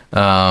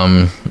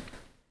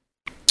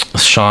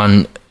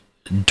 Sean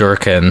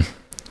Durkin.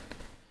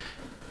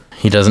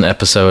 He does an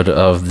episode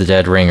of The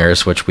Dead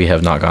Ringers, which we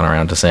have not gone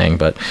around to saying,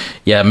 but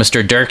yeah,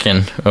 Mr.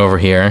 Durkin over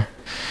here.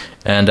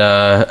 And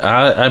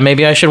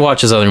maybe I should watch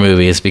his other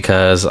movies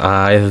because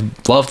I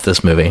loved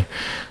this movie.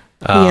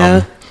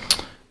 Yeah.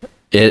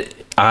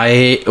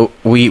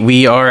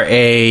 We are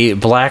a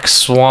Black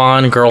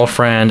Swan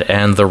girlfriend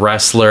and the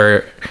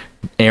wrestler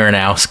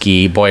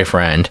Aronofsky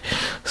boyfriend.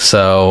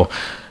 So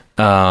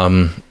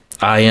I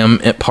am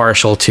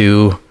partial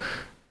to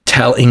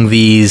telling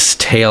these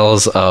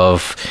tales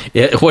of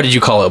what did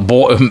you call it?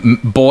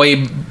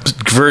 Boy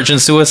virgin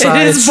suicides?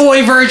 It is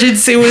boy virgin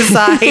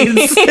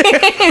suicides.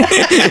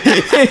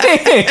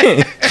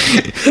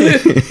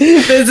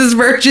 This is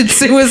virgin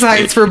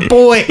suicides for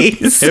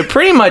boys. It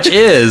pretty much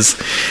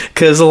is,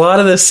 because a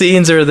lot of the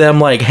scenes are them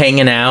like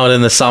hanging out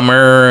in the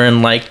summer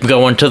and like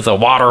going to the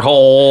water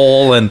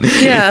hole and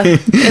yeah,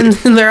 and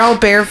they're all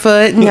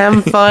barefoot and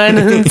having fun,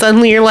 and then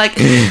suddenly you're like,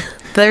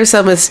 they're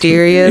so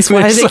mysterious.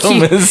 Why do they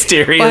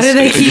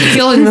keep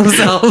killing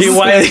themselves?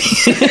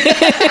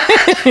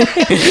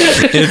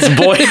 It's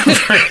boy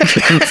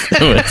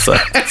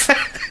suicides.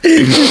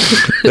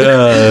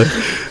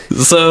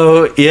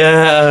 So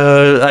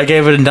yeah, I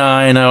gave it a 9.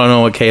 I don't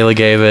know what Kayla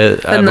gave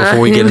it. Before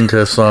we get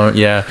into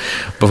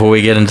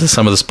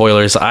some of the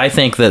spoilers, I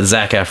think that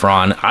Zac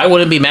Efron, I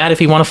wouldn't be mad if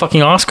he won a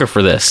fucking Oscar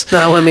for this. No,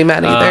 I wouldn't be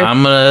mad either.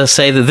 I'm gonna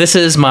say that this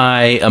is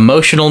my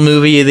emotional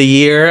movie of the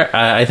year.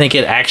 I think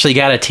it actually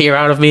got a tear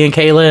out of me and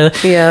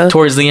Kayla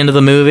towards the end of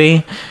the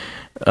movie.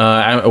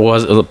 It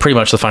was pretty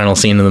much the final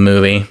scene of the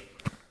movie.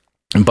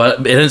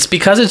 But it's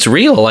because it's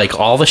real. Like,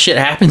 all the shit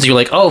happens, you're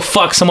like, oh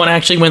fuck, someone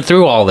actually went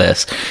through all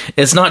this.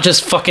 It's not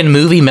just fucking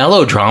movie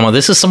melodrama.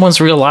 This is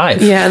someone's real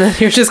life. Yeah, and then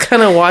you're just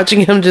kind of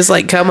watching him just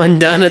like come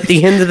undone at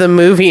the end of the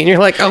movie, and you're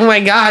like, oh my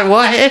god,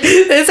 what?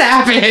 This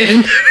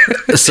happened.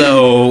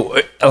 So,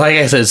 like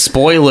I said,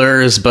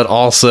 spoilers, but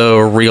also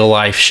real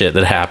life shit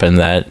that happened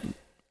that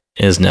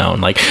is known.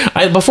 Like,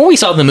 before we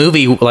saw the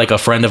movie, like, a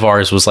friend of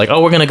ours was like,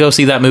 oh, we're gonna go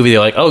see that movie. They're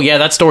like, oh yeah,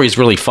 that story's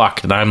really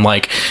fucked. And I'm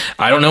like,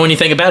 I don't know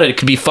anything about it. It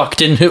could be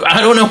fucked in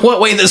I don't know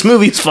what way this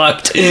movie's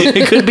fucked.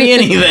 It could be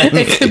anything.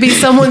 It could be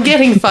someone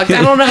getting fucked.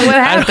 I don't know what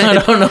happened.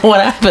 I don't know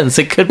what happens.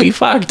 It could be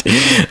fucked.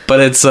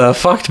 But it's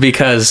fucked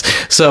because,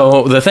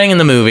 so the thing in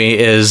the movie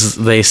is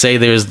they say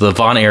there's the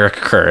Von Erich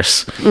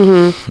curse,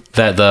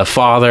 that the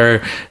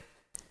father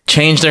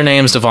changed their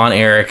names to Von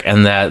Erich,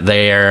 and that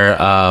their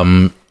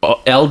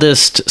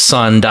eldest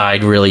son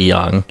died really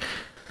young.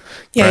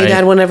 Yeah, right? He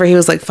died whenever he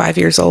was like 5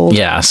 years old.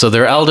 Yeah, so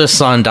their eldest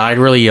son died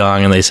really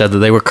young, and they said that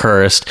they were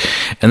cursed.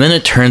 And then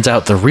it turns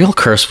out the real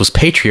curse was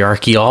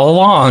patriarchy all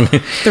along.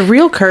 The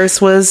real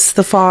curse was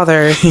the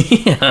father.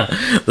 Yeah,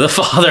 the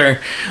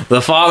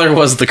father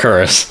was the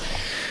curse.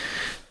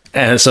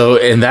 And so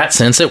in that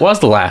sense, it was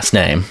the last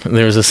name.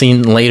 There's a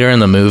scene later in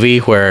the movie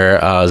where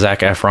Zac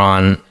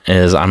Efron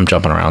is, I'm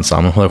jumping around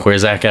some, where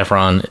Zac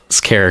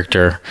Efron's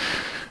character,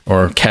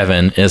 or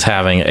Kevin, is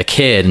having a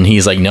kid, and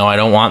he's like, no, I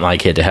don't want my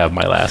kid to have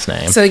my last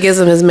name. So he gives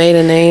him his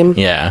maiden name.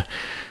 Yeah.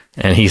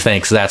 And he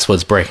thinks that's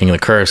what's breaking the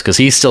curse, because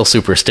he's still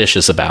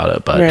superstitious about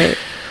it. But right.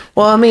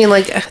 Well, I mean,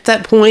 like, at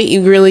that point,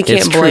 you really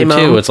can't blame him. It's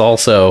true, too. It's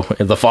also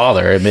the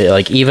father. I mean,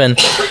 like, even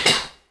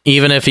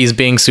if he's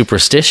being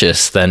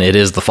superstitious, then it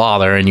is the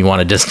father, and you want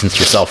to distance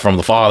yourself from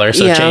the father,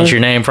 so change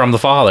your name from the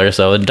father.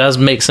 So it does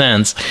make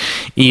sense,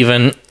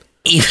 even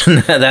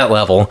at that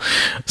level.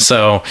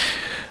 So,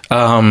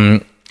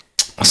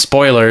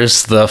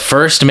 spoilers, the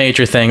first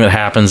major thing that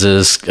happens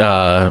is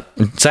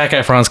Zac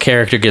Efron's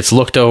character gets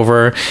looked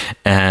over,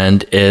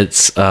 and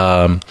it's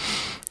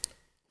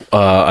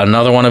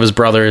another one of his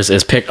brothers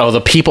is picked.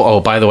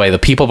 By the way, the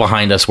people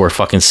behind us were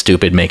fucking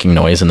stupid making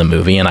noise in the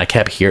movie, and I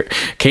kept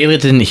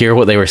Kayla didn't hear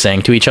what they were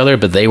saying to each other,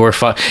 but they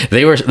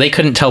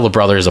couldn't tell the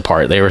brothers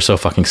apart. They were so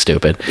fucking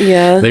stupid.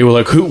 Yeah. They were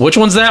like, which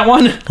one's that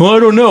one? Well, I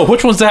don't know.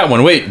 Which one's that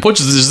one? Wait,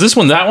 is this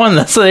one that one?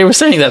 That's they were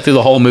saying that through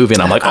the whole movie,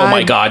 and I'm like, oh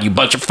my god, you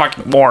bunch of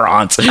fucking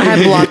morons.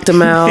 I blocked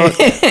them out.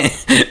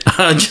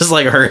 I just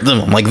like heard them.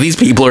 I'm like, these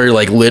people are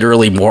like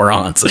literally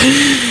morons.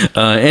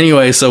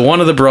 Anyway, so one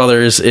of the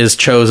brothers is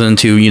chosen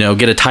to,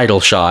 get a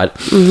title shot.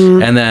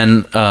 And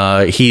then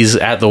he's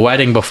at the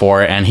wedding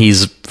before, and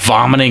he's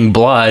vomiting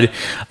blood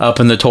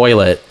up in the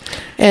toilet.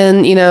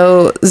 And,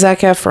 Zac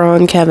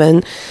Efron,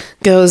 Kevin,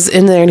 goes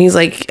in there and he's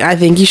like, I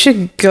think you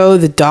should go to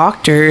the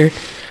doctor.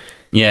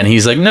 Yeah, and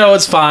he's like, no,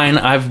 it's fine.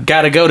 I've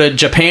got to go to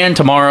Japan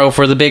tomorrow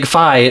for the big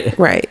fight.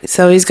 Right.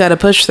 So he's got to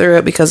push through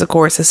it because, of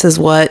course, this is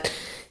what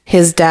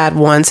his dad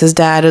wants. His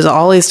dad has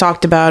always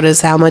talked about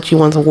is how much he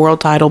wants a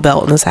world title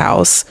belt in his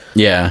house.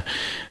 Yeah.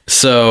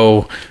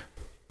 So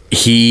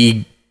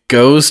he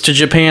goes to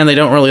Japan. They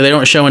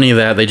don't show any of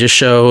that. They just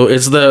show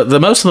the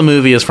most of the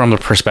movie is from the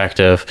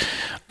perspective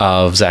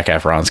of Zac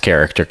Efron's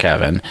character,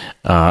 Kevin.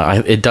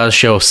 It does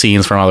show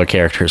scenes from other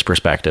characters'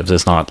 perspectives.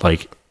 It's not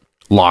like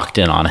locked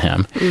in on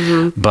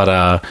him.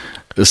 But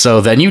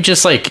so then you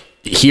just like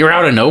hear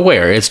out of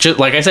nowhere. It's just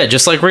like I said,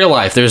 just like real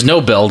life. There's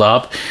no build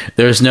up.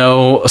 There's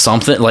no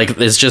something like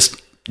it's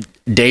just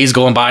days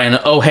going by and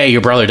oh hey,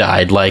 your brother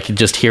died. Like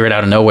just hear it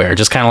out of nowhere.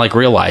 Just kind of like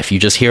real life. You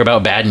just hear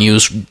about bad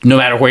news no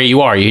matter where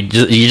you are. You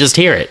just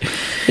hear it.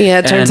 Yeah,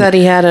 it turns out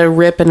he had a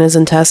rip in his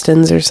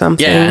intestines or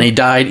something. Yeah, and he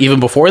died even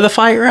before the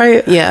fight,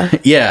 right? Yeah.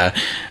 Yeah.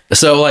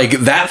 So,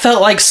 like, that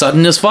felt, like,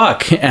 sudden as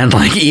fuck. And,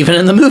 like, even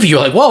in the movie, you're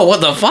like, whoa, what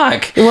the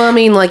fuck? Well, I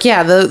mean, like,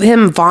 yeah,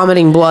 him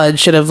vomiting blood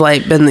should have,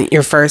 like, been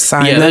your first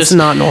sign. Yeah, that's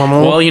not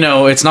normal.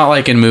 Well, it's not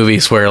like in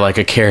movies where, like,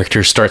 a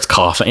character starts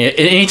coughing.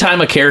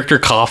 Anytime a character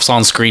coughs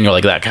on screen, you're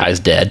like, that guy's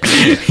dead.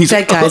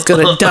 That guy's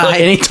gonna die.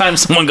 Anytime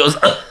someone goes,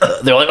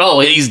 they're like, oh,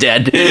 he's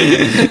dead.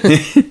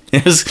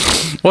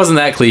 Wasn't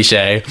that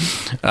cliche.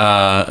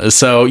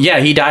 So,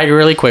 yeah, he died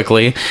really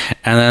quickly.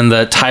 And then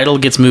the title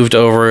gets moved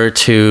over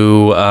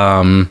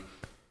to...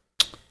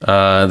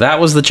 that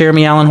was the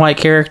Jeremy Allen White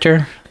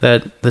character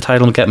that the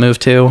title got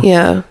moved to.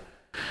 Yeah.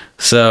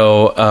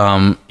 So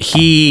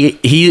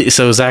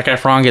so Zac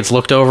Efron gets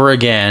looked over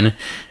again,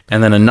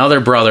 and then another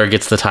brother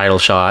gets the title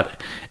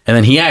shot, and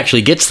then he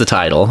actually gets the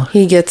title.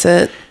 He gets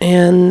it,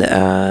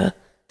 and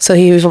so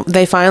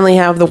they finally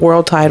have the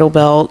world title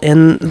belt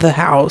in the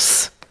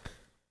house.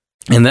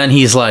 And then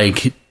he's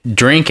like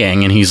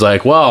drinking, and he's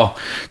like, well,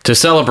 to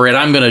celebrate,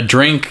 I'm going to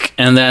drink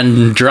and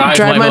then drive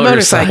my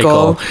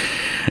motorcycle.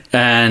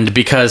 And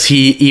because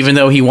even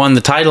though he won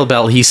the title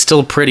belt, he's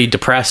still pretty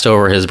depressed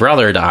over his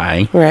brother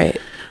dying. Right.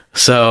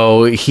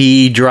 So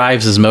he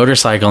drives his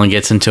motorcycle and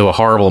gets into a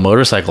horrible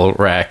motorcycle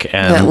wreck.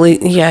 And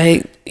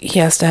he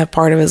has to have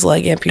part of his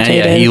leg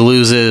amputated. And he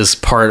loses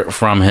part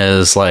from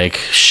his like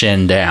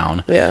shin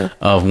down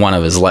of one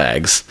of his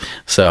legs.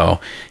 So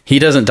he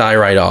doesn't die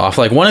right off.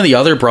 Like one of the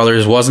other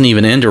brothers wasn't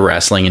even into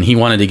wrestling and he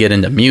wanted to get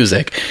into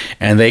music,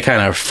 and they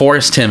kind of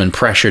forced him and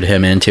pressured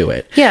him into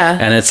it. Yeah.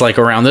 And it's like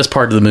around this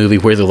part of the movie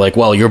where they're like,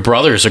 well, your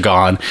brothers are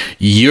gone.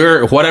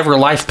 Your whatever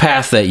life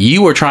path that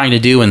you were trying to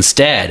do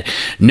instead.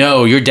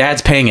 No, your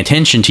dad's paying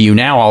attention to you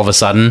now all of a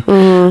sudden.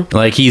 Mm-hmm.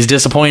 Like he's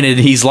disappointed.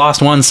 He's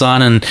lost one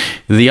son and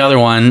the other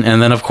one.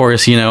 And then of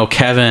course,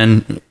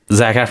 Kevin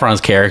Zac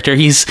Efron's character,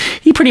 he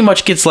pretty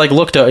much gets like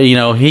looked at,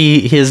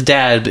 his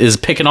dad is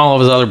picking all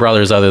of his other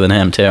brothers other than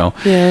him too.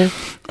 Yeah.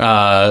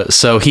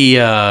 So he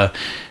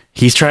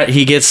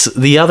gets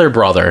the other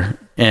brother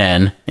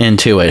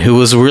into it, who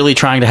was really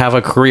trying to have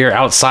a career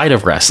outside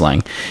of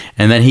wrestling,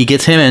 and then he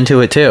gets him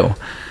into it too.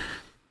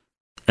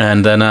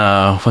 And then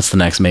what's the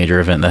next major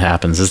event that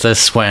happens? Is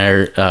this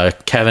where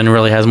Kevin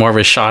really has more of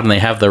a shot and they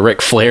have the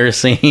Ric Flair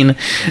scene?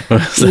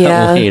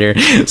 Later?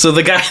 So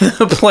the guy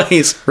that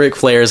plays Ric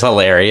Flair is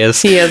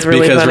hilarious. He is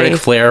really because funny. Ric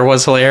Flair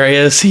was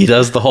hilarious. He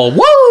does the whole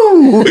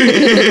woo.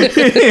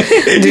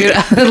 Dude,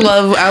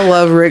 I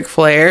love Ric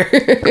Flair.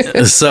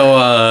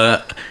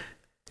 So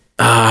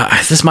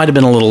this might have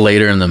been a little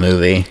later in the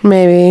movie.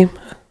 Maybe.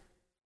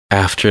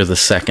 After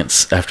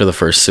the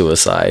first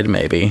suicide,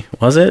 maybe.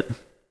 Was it?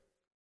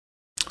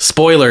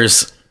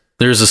 Spoilers,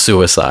 there's a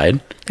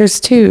suicide.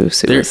 There's two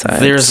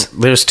suicides.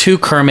 There's two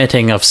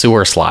Kermiting of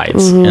sewer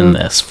slides in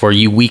this for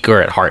you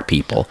weaker at heart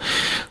people.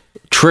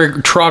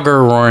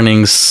 Trigger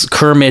warnings,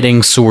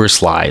 Kermiting sewer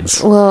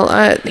slides. Well,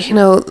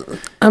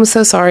 I'm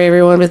so sorry,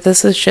 everyone, but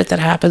this is shit that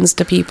happens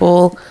to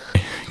people.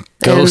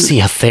 Go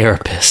see a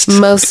therapist.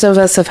 Most of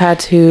us have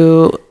had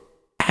to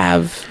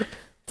have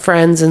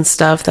friends and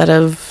stuff that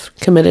have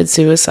committed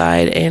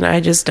suicide, and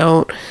I just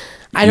don't.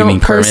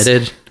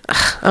 Permitted?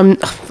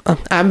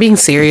 I'm being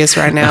serious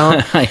right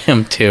now. I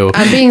am too.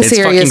 I'm being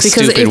serious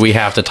because it's stupid we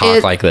have to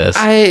talk like this.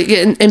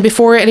 And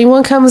before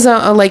anyone comes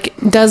out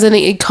does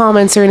any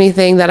comments or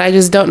anything that I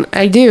just don't.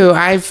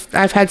 I've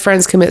had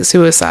friends commit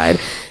suicide,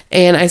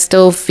 and I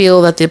still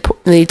feel that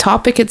the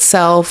topic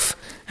itself.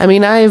 I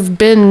mean, I've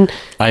been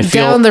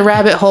down the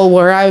rabbit hole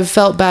where I've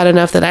felt bad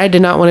enough that I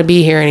did not want to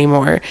be here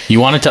anymore. You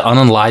wanted to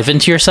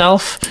unaliven to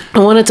yourself? I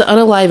wanted to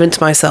unaliven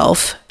to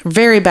myself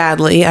very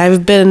badly.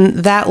 I've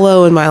been that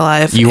low in my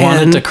life. You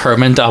wanted to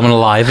Kermit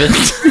unaliven?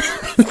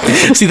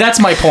 See, that's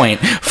my point.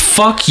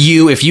 Fuck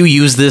you if you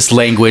use this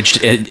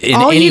language in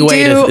any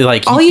way.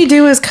 All you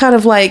do is kind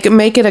of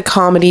make it a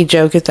comedy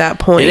joke at that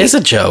point. It is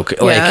a joke.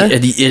 Yeah.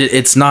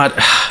 It's not.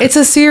 It's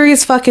a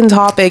serious fucking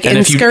topic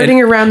and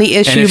skirting around the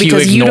issue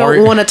because you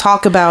don't want to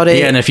talk about it.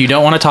 Yeah, and if you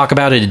don't want to talk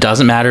about it, it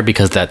doesn't matter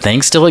because that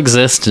thing still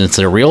exists and it's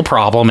a real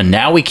problem. And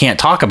now we can't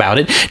talk about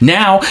it.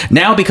 Now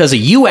because of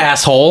you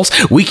assholes,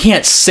 we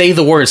can't say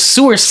the word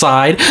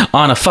suicide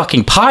on a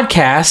fucking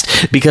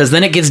podcast because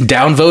then it gets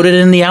downvoted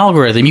in the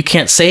algorithm. You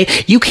can't say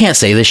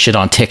this shit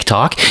on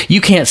TikTok.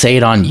 You can't say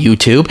it on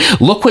YouTube.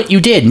 Look what you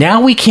did.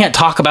 Now we can't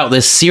talk about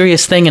this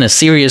serious thing in a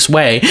serious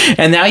way.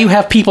 And now you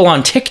have people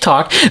on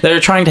TikTok that are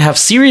trying to have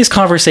serious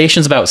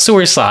conversations about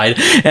suicide,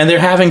 and they're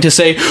having to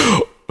say,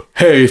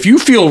 hey, if you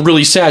feel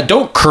really sad,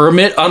 don't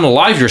Kermit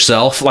unalive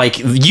yourself.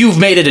 You've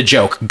made it a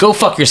joke. Go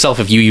fuck yourself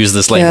if you use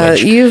this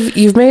language. Yeah,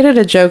 you've made it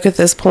a joke at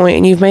this point,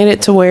 and you've made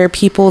it to where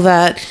people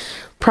that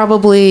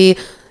probably,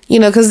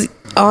 because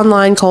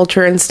online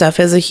culture and stuff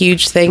is a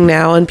huge thing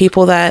now, and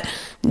people that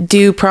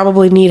do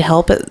probably need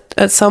help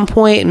at some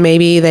point, and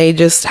maybe they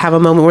just have a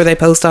moment where they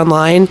post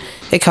online,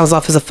 it comes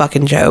off as a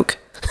fucking joke.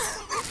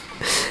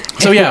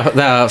 So yeah,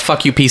 the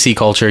fuck you PC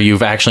culture,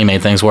 you've actually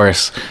made things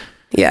worse.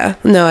 Yeah,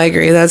 no, I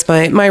agree. That's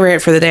my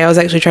rant for the day. I was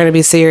actually trying to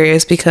be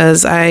serious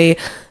because I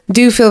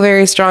do feel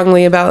very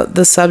strongly about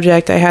the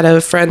subject. I had a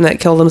friend that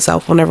killed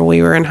himself whenever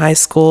we were in high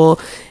school,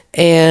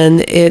 and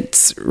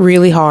it's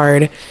really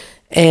hard,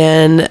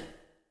 and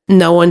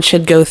no one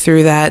should go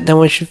through that. No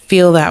one should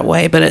feel that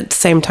way. But at the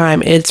same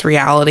time, it's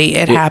reality.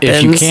 It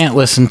happens.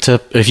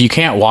 If you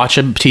can't watch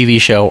a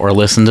TV show or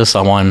listen to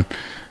someone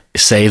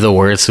say the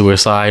word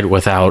suicide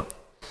without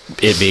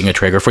it being a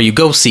trigger for you,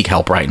 go seek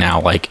help right now.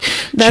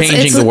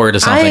 Changing the word to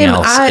something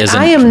else.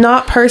 I am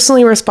not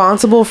personally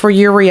responsible for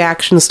your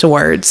reactions to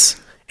words.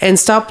 And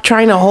stop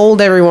trying to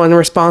hold everyone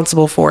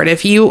responsible for it.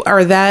 If you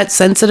are that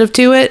sensitive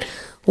to it,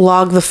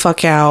 log the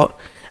fuck out.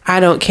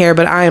 I don't care,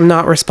 but I am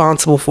not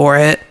responsible for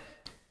it.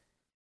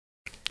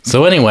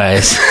 So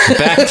anyways,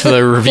 back to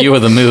the review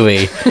of the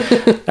movie.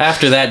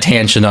 After that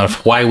tangent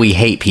of why we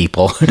hate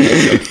people.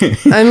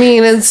 I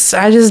mean,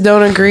 I just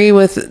don't agree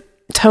with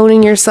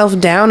toning yourself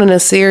down in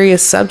a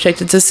serious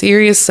subject. It's a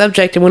serious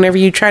subject. And whenever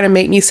you try to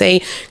make me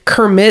say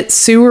Kermit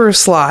sewer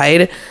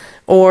slide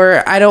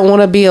or I don't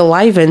want to be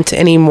alivened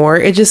anymore,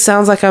 it just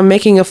sounds like I'm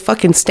making a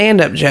fucking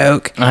stand-up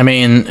joke. I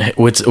mean,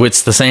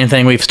 it's the same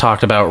thing we've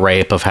talked about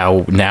rape, of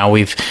how now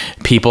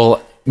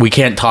we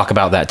can't talk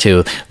about that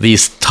too.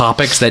 These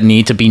topics that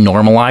need to be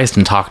normalized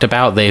and talked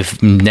about,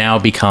 they've now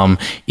become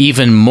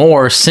even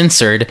more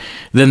censored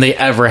than they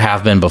ever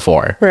have been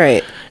before.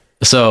 Right.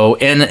 So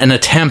in an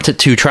attempt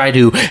to try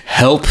to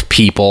help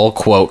people,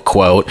 quote,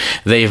 quote,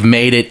 they've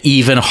made it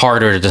even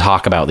harder to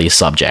talk about these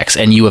subjects,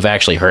 and you have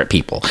actually hurt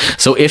people.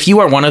 So if you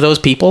are one of those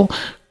people,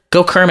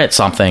 go Kermit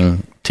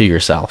something to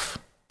yourself.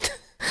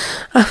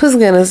 I was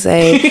going to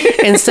say,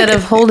 instead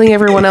of holding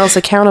everyone else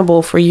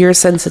accountable for your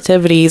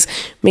sensitivities,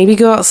 maybe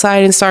go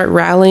outside and start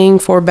rallying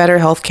for better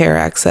healthcare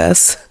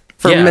access,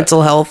 for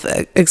mental health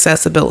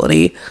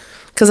accessibility.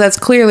 because that's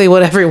clearly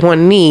what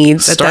everyone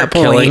needs at that point.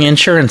 Start killing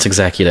insurance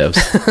executives.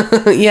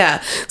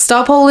 Yeah.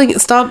 Stop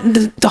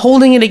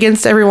holding it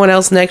against everyone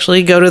else and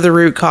actually go to the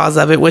root cause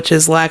of it, which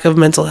is lack of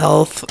mental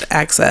health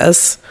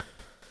access.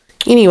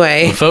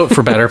 Anyway. Vote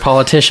for better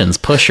politicians.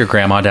 Push your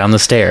grandma down the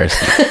stairs.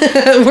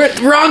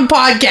 Wrong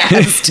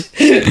podcast.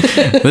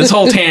 This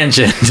whole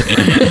tangent.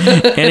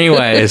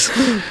 Anyways,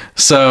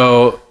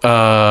 so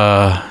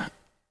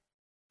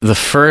the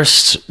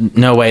first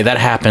that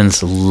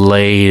happens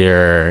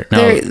later.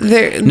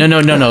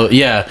 No.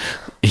 Yeah.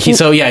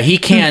 He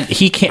can't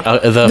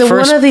the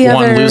first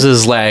one loses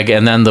his leg,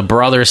 and then the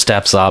brother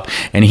steps up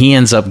and he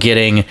ends up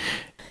getting.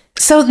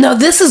 So no,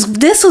 this is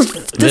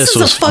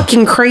the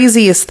fucking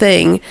craziest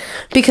thing,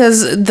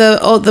 because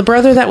the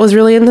brother that was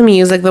really into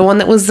music, the one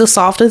that was the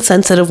soft and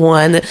sensitive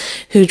one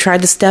who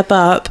tried to step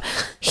up,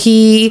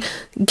 he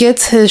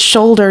gets his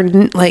shoulder,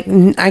 like,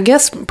 I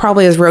guess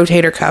probably his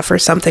rotator cuff or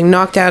something,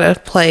 knocked out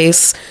of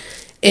place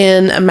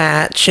in a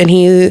match, and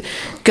he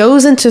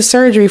goes into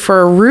surgery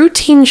for a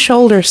routine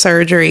shoulder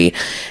surgery,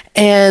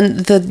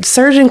 and the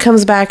surgeon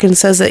comes back and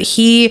says that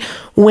he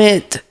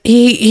went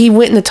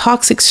into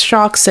toxic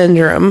shock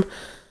syndrome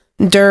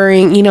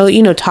during,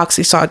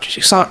 toxic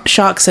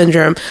shock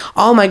syndrome.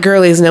 All my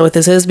girlies know what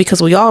this is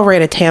because we all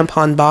read a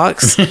tampon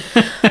box.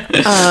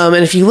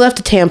 And if you left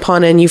a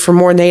tampon in you for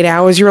more than 8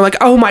 hours, you were like,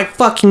 oh my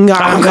fucking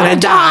God, I'm gonna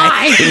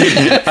die.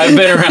 I've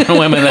been around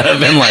women that have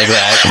been like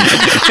that.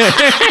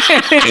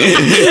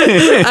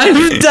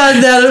 I've done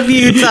that a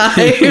few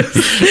times.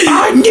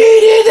 I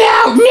need it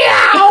out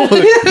now.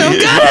 I'm gonna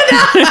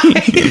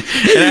die.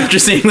 And after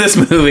seeing this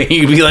movie,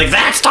 you'd be like,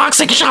 that's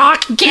toxic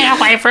shock. Get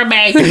away from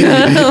me.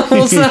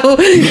 So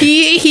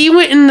he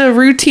went in the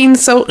routine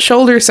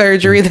shoulder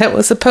surgery that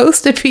was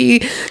supposed to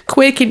be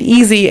quick and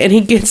easy, and he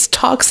gets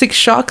toxic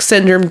shock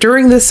syndrome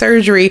during the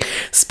surgery,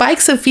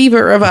 spikes a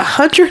fever of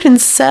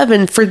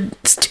 107 for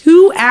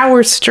 2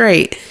 hours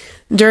straight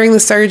during the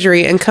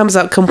surgery, and comes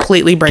out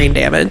completely brain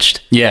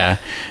damaged. Yeah.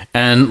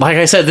 And like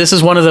I said, this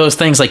is one of those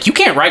things, like, you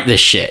can't write this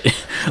shit.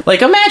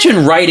 Like,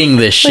 imagine writing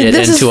this shit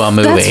into a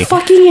movie. That's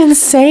fucking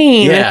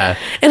insane. Yeah.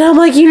 And I'm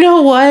like, you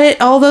know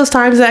what? All those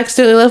times I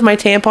accidentally left my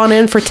tampon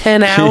in for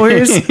 10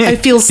 hours, I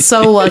feel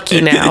so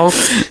lucky now.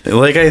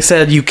 Like I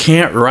said, you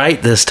can't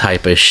write this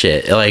type of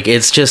shit. Like,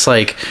 it's just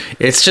like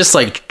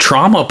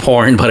trauma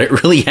porn, but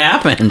it really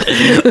happened.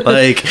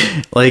 like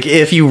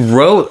if you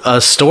wrote a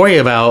story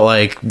about,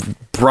 like,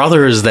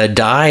 brothers that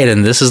died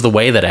and this is the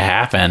way that it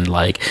happened,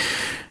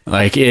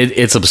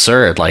 it's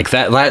absurd. Like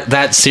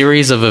that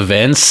series of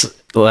events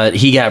that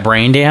he got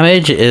brain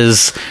damage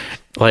is,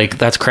 like,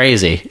 that's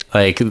crazy.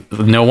 Like,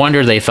 no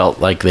wonder they felt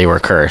like they were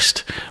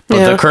cursed.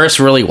 But the curse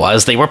really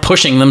was they were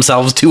pushing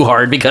themselves too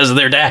hard because of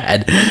their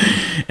dad.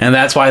 And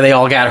that's why they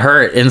all got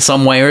hurt in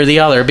some way or the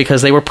other,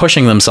 because they were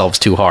pushing themselves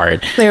too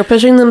hard. They were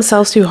pushing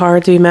themselves too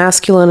hard to be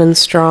masculine and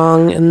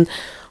strong, and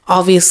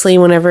obviously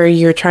whenever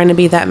you're trying to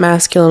be that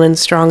masculine and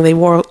strong, they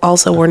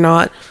were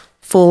not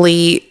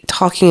fully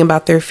talking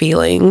about their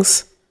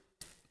feelings.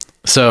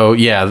 So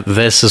yeah,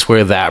 this is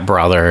where that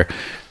brother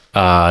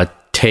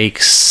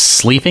takes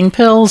sleeping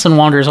pills and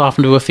wanders off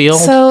into a field.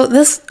 So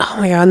this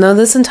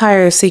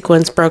entire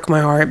sequence broke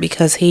my heart,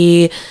 because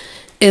he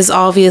is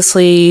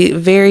obviously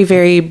very,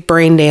 very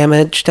brain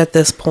damaged at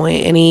this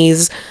point, and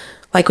he's,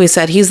 like we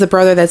said, he's the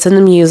brother that's in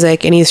the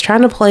music, and he's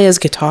trying to play his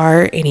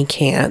guitar, and he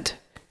can't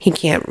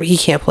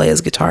play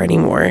his guitar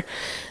anymore.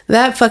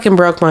 That fucking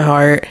broke my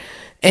heart.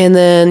 And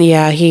then,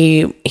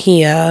 he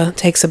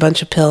takes a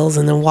bunch of pills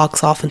and then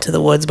walks off into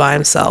the woods by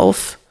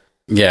himself.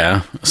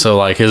 Yeah. So,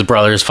 like, his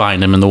brothers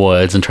find him in the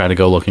woods and try to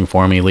go looking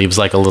for him. He leaves,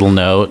 like, a little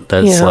note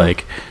that's,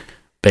 like,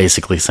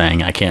 basically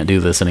saying, I can't do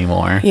this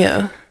anymore.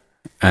 Yeah.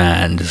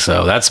 And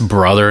so that's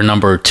brother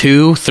number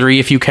 2, 3,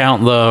 if you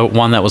count the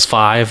one that was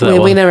 5.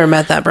 We never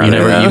met that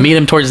brother. You meet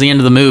him towards the end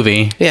of the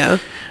movie. Yeah.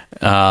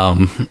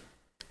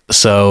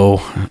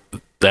 So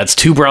that's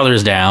 2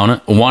 brothers down.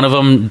 One of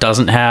them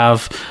doesn't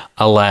have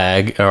a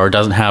leg, or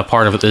doesn't have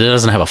part of it. It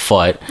doesn't have a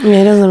foot. Yeah,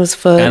 he doesn't have his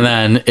foot. And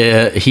then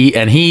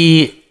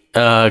he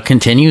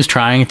continues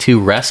trying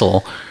to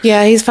wrestle.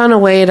 Yeah, he's found a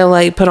way to,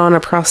 like, put on a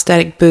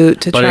prosthetic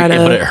boot to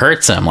but it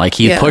hurts him. Like,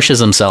 he pushes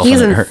himself.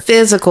 He's in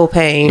physical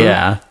pain.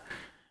 Yeah.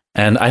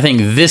 And I think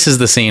this is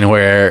the scene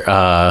where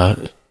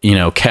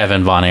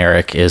Kevin Von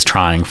Erich is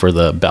trying for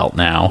the belt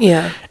now.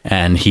 Yeah.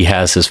 And he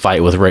has his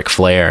fight with Ric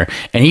Flair,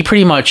 and he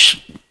pretty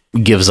much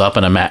gives up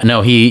in a match.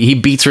 No, he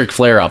beats Ric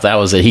Flair up. That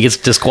was it. He gets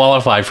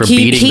disqualified for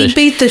beating. He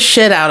beat the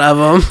shit out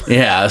of him.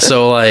 Yeah.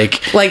 So like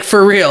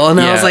for real. And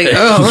I was like,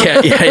 oh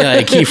yeah.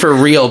 Like, he for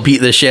real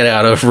beat the shit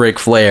out of Ric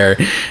Flair.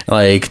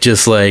 Like,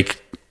 just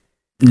like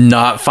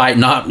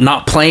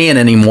not playing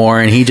anymore,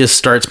 and he just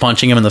starts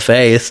punching him in the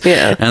face.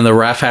 Yeah. And the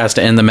ref has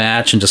to end the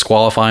match and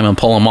disqualify him and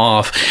pull him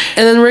off.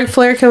 And then Ric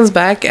Flair comes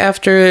back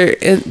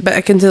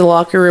back into the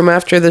locker room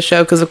after the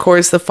show, because of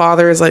course the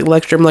father is like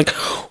lecturing him like,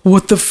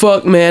 what the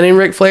fuck, man? And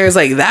Ric Flair is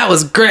like, that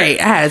was great.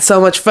 I had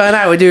so much fun.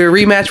 I would do a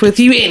rematch with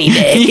you any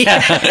day. Yeah.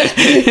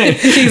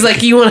 He's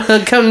like, you want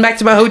to come back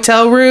to my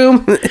hotel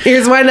room?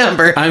 Here's my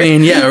number. I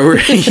mean,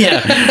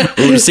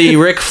 yeah. See,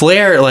 Ric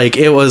Flair, like,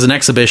 it was an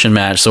exhibition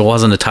match, so it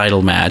wasn't a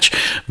title match.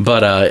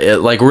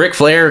 But like Ric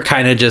Flair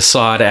kind of just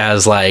saw it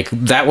as like,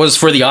 that was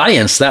for the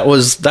audience. That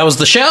was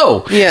the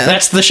show. Yeah,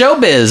 that's the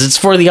showbiz. It's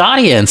for the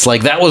audience.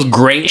 Like, that was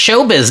great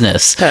show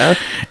business.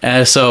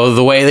 So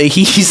the way that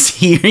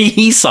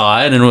he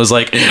saw it and was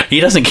like, he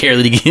doesn't care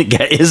that he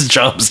get his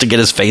jobs to get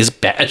his face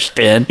bashed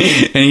in,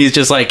 and he's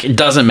just like, it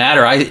doesn't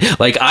matter.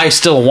 I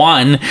still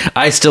won.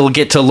 I still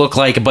get to look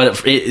like.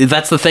 But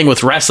that's the thing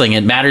with wrestling.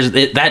 It matters.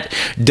 That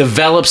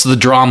develops the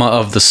drama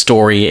of the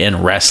story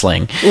in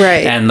wrestling,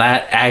 right? And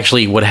that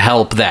actually would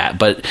help that.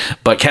 But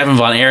Kevin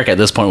Von Erich at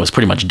this point was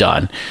pretty much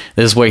done.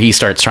 This is where he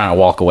starts trying to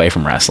walk away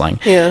from wrestling.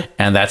 Yeah.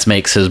 And that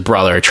makes his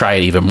brother try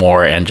it even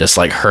more and just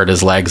like hurt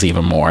his legs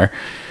even more,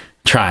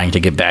 trying to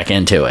get back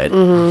into it.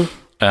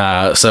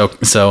 Mm-hmm.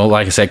 So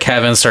like I said,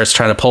 Kevin starts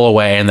trying to pull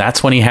away, and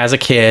that's when he has a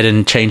kid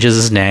and changes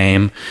his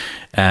name.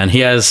 And he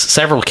has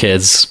several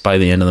kids by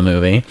the end of the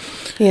movie.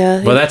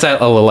 Yeah. But that's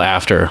a little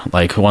after,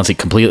 like, once he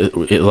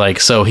completely, like,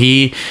 so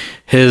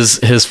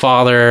his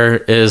father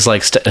is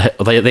like,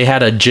 they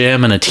had a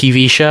gym and a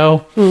TV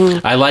show.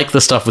 Mm-hmm. I like the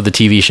stuff with the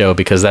TV show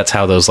because that's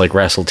how those like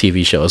wrestle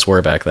TV shows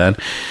were back then.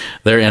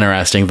 They're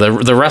interesting.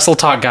 The Wrestle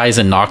Talk guys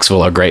in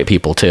Knoxville are great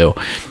people too.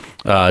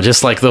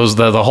 Just like those,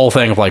 the whole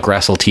thing of like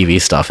wrestle TV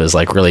stuff is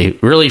like really,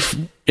 really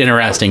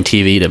interesting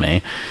TV to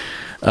me.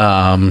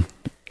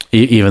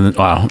 Even,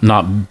 well,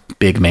 not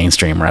big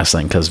mainstream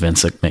wrestling, because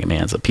Vince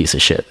McMahon's a piece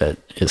of shit that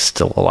is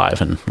still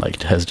alive and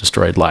like has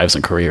destroyed lives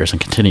and careers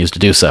and continues to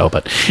do so.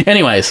 But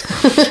anyways,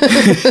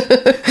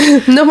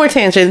 no more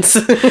tangents.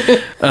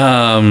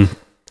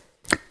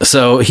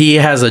 So he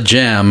has a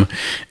gym,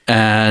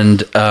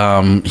 and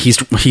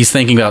he's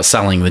thinking about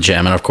selling the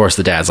gym, and of course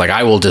the dad's like,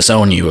 I will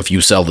disown you if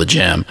you sell the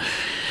gym.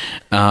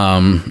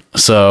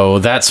 So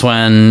that's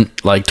when,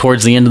 like,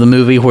 towards the end of the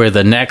movie, where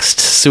the next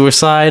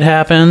suicide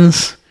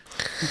happens.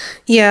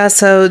 Yeah,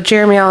 so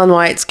Jeremy Allen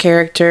White's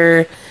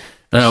character...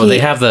 No, they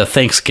have the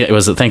Thanksgiving...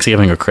 Was it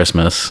Thanksgiving or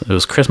Christmas? It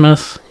was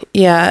Christmas?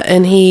 Yeah,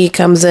 and he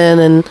comes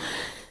in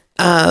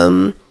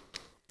and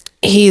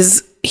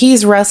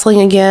he's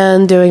wrestling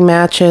again, doing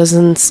matches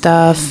and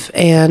stuff,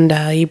 and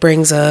he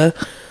brings a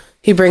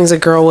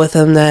girl with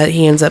him that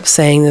he ends up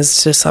saying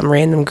is just some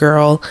random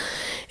girl,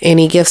 and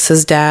he gifts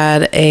his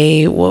dad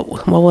a...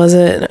 What was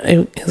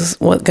it?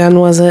 What gun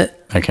was it?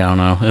 I don't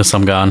know. It was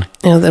some gun.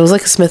 Yeah, it was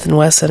like a Smith &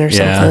 Wesson or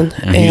something.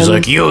 And he's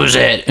like, use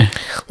it.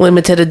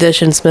 Limited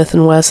edition Smith &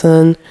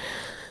 Wesson.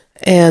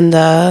 And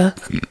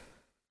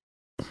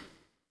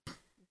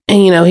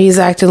you know, he's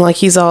acting like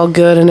he's all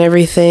good and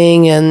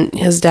everything, and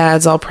his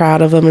dad's all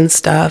proud of him and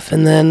stuff.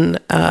 And then,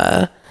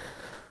 what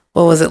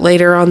was it,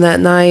 later on that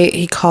night,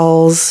 he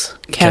calls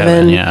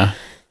Kevin. Yeah.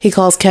 He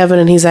calls Kevin,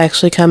 and he's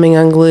actually coming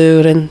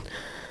unglued, and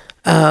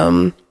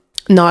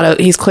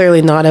he's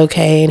clearly not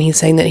okay, and he's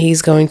saying that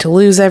he's going to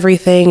lose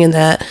everything, and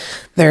that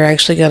they're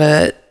actually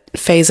gonna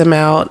phase him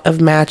out of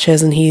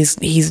matches, and he's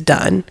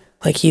done.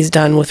 Like, he's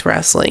done with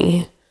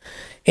wrestling,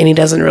 and he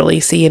doesn't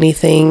really see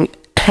anything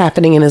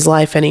happening in his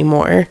life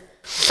anymore.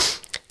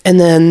 And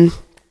then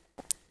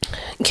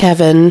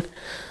Kevin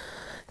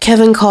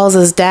calls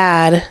his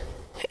dad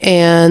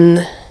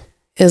and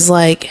is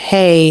like,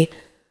 hey,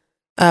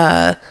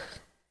 I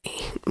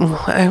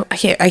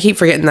keep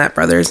forgetting that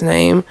brother's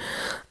name.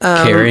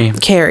 Carrie.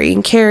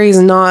 Carrie's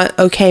not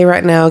okay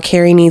right now.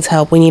 Carrie needs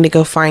help. We need to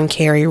go find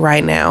Carrie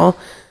right now.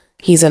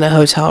 He's in a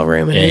hotel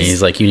room. And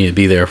he's like, you need to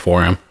be there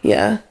for him.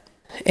 Yeah.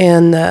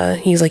 And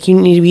he's like, you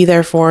need to be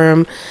there for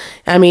him.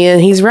 I mean,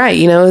 and he's right.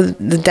 You know,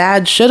 the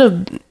dad should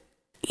have,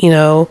 you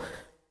know,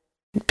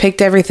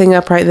 picked everything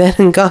up right then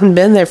and gone and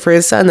been there for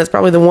his son. That's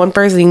probably the one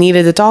person he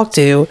needed to talk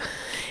to.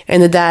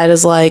 And the dad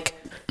is like,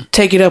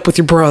 take it up with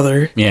your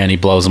brother. Yeah, and he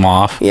blows him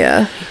off.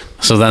 Yeah.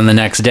 So then the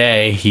next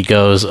day he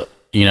goes,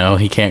 you know,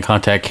 he can't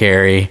contact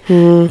Carrie,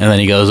 and then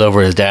he goes over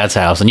to his dad's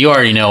house, and you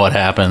already know what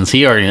happens.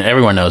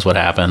 Everyone knows what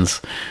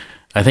happens.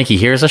 I think he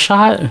hears a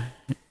shot.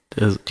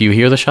 Do you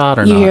hear the shot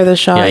or not? You hear the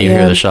shot. Yeah, you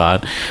hear the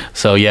shot.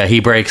 So yeah, he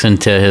breaks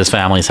into his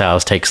family's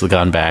house, takes the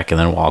gun back, and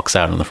then walks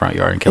out in the front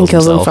yard and kills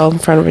himself. Himself in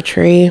front of a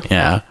tree.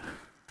 Yeah.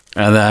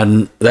 And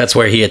then that's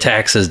where he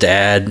attacks his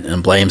dad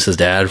and blames his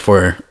dad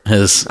for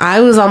his... I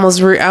was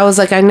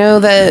like, I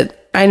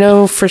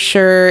know for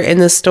sure in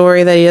the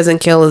story that he doesn't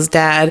kill his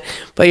dad,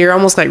 but you're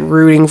almost like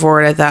rooting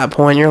for it at that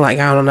point. You're like,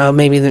 I don't know,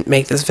 maybe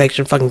make this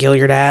fiction fucking kill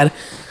your dad.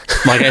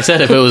 Like I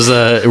said, if it was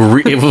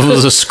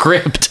a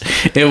script,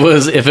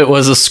 if it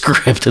was a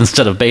script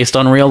instead of based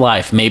on real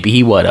life, maybe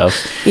he would have.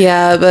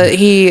 Yeah, but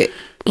he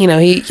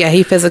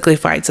physically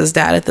fights his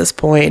dad at this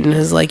point and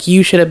is like,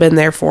 you should have been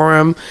there for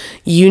him.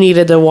 You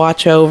needed to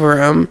watch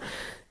over him.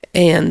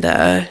 And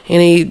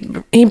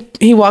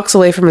he walks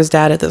away from his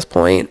dad at this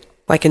point,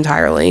 like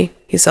entirely.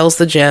 He sells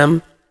the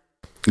gym.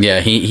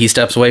 Yeah, he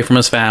steps away from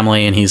his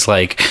family, and he's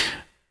like,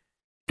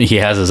 he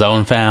has his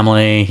own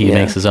family. He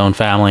makes his own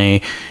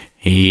family.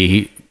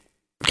 He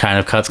kind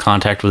of cuts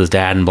contact with his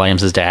dad and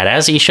blames his dad,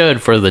 as he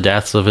should, for the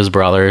deaths of his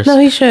brothers. No,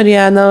 he should.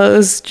 Yeah,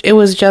 no, it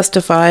was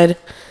justified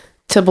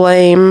to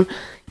blame.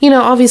 You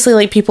know, obviously,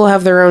 like, people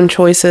have their own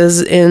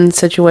choices in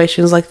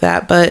situations like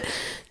that, but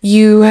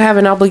you have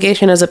an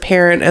obligation as a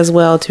parent as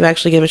well to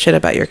actually give a shit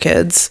about your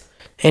kids,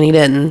 and he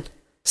didn't.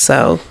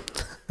 So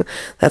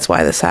that's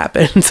why this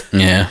happened.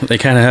 Yeah, they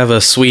kind of have a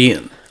sweet,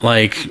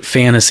 like,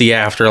 fantasy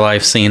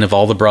afterlife scene of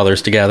all the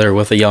brothers together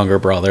with a younger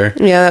brother.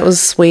 Yeah, that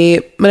was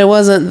sweet, but it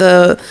wasn't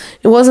the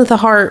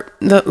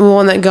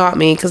one that got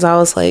me, because I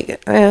was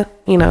like, I've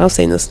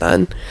seen this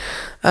done.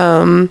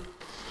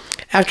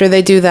 After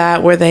they do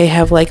that, where they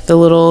have like the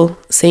little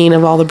scene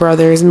of all the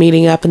brothers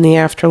meeting up in the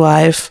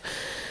afterlife,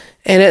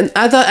 and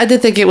I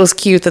did think it was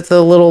cute that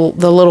the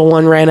little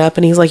one ran up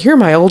and he's like, "You're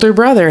my older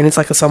brother," and it's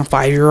like some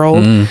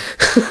 5-year-old.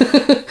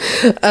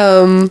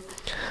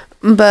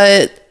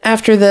 But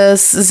after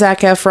this, Zac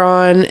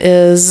Efron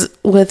is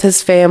with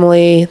his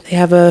family. They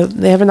have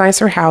a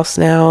nicer house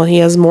now. He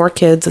has more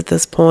kids at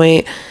this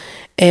point.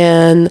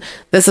 And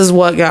this is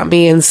what got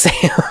me and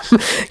Sam,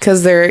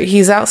 because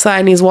he's outside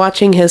and he's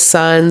watching his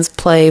sons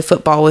play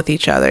football with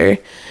each other,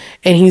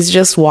 and he's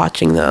just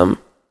watching them.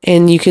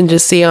 And you can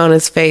just see on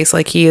his face,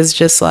 like, he is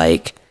just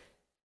like,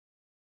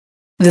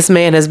 this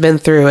man has been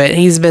through it.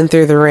 He's been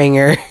through the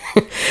ringer.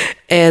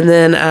 And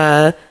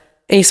then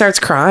he starts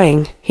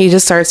crying. He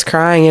just starts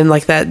crying. And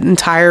like that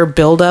entire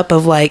buildup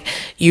of like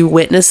you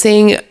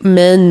witnessing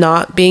men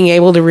not being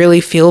able to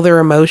really feel their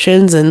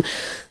emotions. And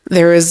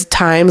there was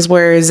times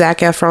where Zac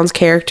Efron's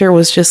character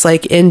was just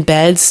like in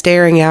bed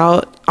staring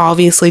out,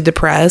 obviously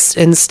depressed,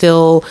 and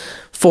still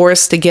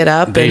forced to get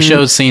up. They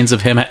showed scenes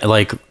of him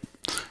like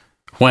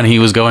when he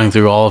was going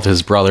through all of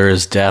his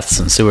brother's deaths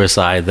and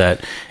suicide,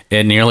 that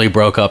it nearly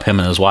broke up him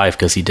and his wife,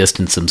 because he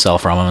distanced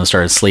himself from him and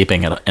started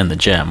sleeping in the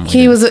gym.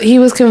 He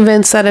was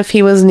convinced that if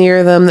he was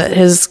near them, that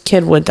his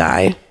kid would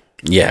die.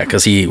 Yeah,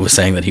 because he was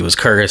saying that he was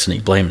cursed, and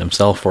he blamed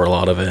himself for a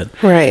lot of it.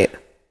 Right.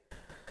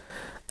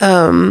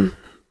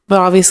 But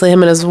obviously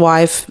him and his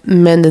wife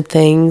mended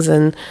things,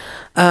 and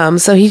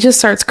so he just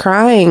starts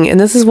crying. And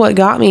this is what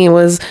got me,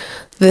 was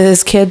that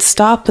his kids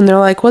stop and they're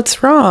like,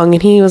 "What's wrong?"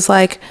 And he was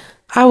like,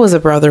 "I was a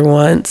brother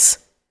once,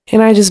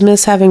 and I just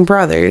miss having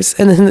brothers."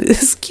 And then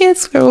his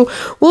kids go,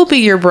 "We'll be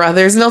your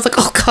brothers." And I was like,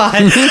 "Oh God,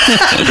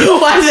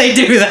 why do they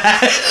do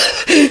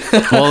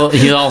that?" Well,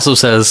 he also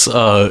says,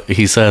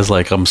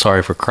 like, "I'm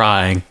sorry for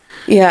crying."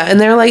 Yeah, and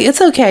they're like,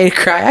 "It's okay to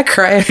cry. I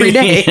cry every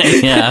day."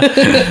 Yeah.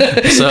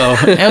 So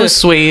it was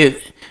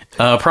sweet.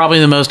 Probably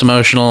the most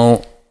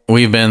emotional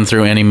we've been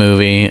through any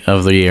movie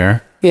of the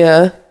year.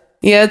 Yeah.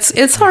 Yeah,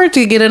 it's hard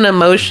to get an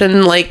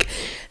emotion like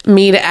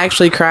me to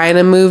actually cry in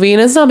a movie,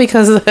 and it's not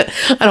because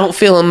I don't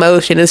feel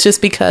emotion. It's just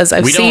because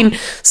I've seen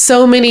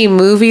so many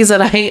movies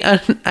that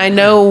I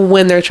know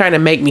when they're trying to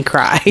make me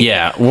cry.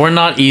 Yeah, we're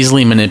not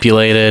easily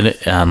manipulated,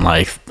 and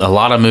like a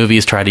lot of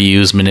movies try to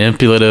use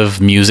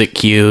manipulative music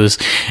cues.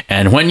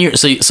 And when you're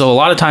so a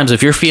lot of times,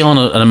 if you're feeling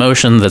an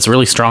emotion that's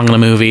really strong in a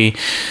movie,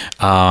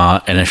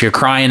 and if you're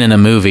crying in a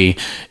movie,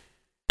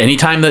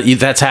 anytime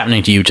that's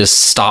happening to you,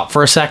 just stop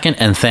for a second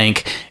and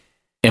think,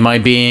 am I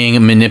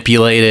being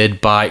manipulated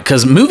by...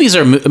 Because movies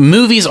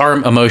are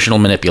emotional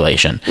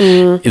manipulation.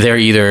 They're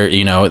either,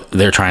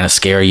 they're trying to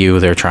scare you,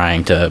 they're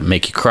trying to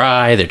make you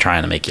cry, they're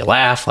trying to make you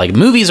laugh. Like,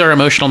 movies are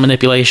emotional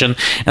manipulation,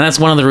 and that's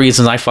one of the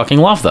reasons I fucking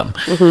love them.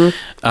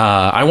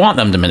 I want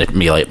them to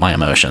manipulate my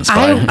emotions.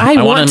 I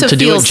want them to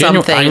feel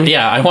something.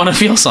 I want to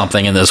feel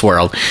something in this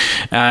world.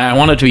 I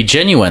want it to be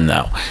genuine,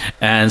 though.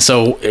 And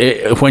so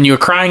when you're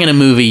crying in a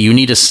movie, you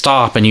need to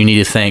stop and you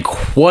need to think,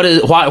 what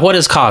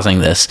is causing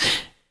this?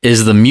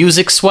 Is the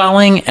music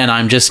swelling and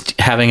I'm just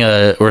having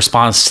a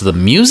response to the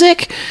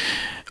music?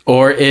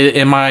 Or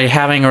am I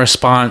having a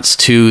response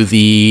to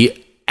the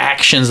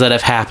actions that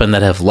have happened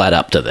that have led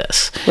up to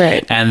this?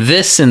 Right. And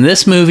in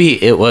this movie,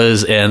 it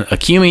was an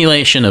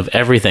accumulation of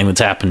everything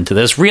that's happened to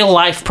this real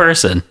life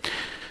person.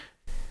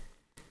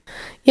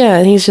 Yeah,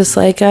 and he's just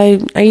like, I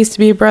used to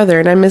be a brother,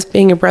 and I miss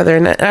being a brother.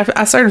 And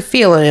I started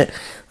feeling it.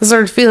 I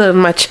started feeling it in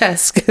my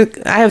chest.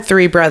 I have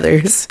 3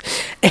 brothers.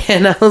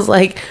 And I was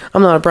like,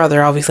 I'm not a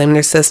brother, obviously, I'm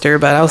their sister,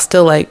 but I was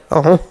still like,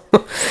 oh.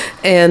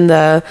 And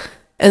then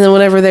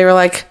whenever they were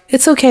like,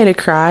 it's okay to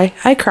cry,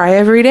 I cry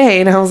every day.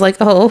 And I was like,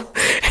 oh.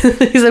 And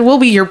he's like, we'll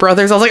be your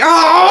brothers. I was like,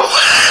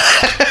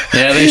 oh.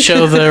 Yeah, they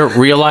show the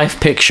real life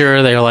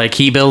picture. They're like,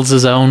 he builds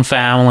his own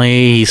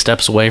family. He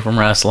steps away from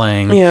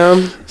wrestling.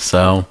 Yeah.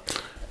 So...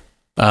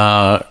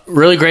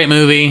 really great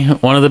movie,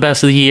 one of the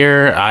best of the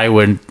year. I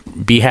would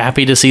be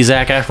happy to see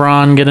Zac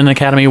Efron get an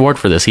Academy Award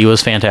for this. He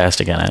was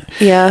fantastic in it.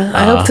 Yeah,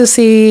 I hope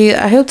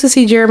to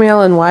see Jeremy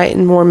Allen White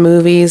in more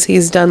movies.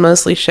 He's done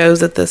mostly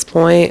shows at this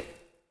point.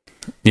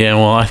 Yeah,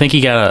 well, I think he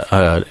got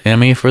an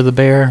Emmy for The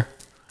Bear.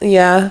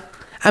 Yeah,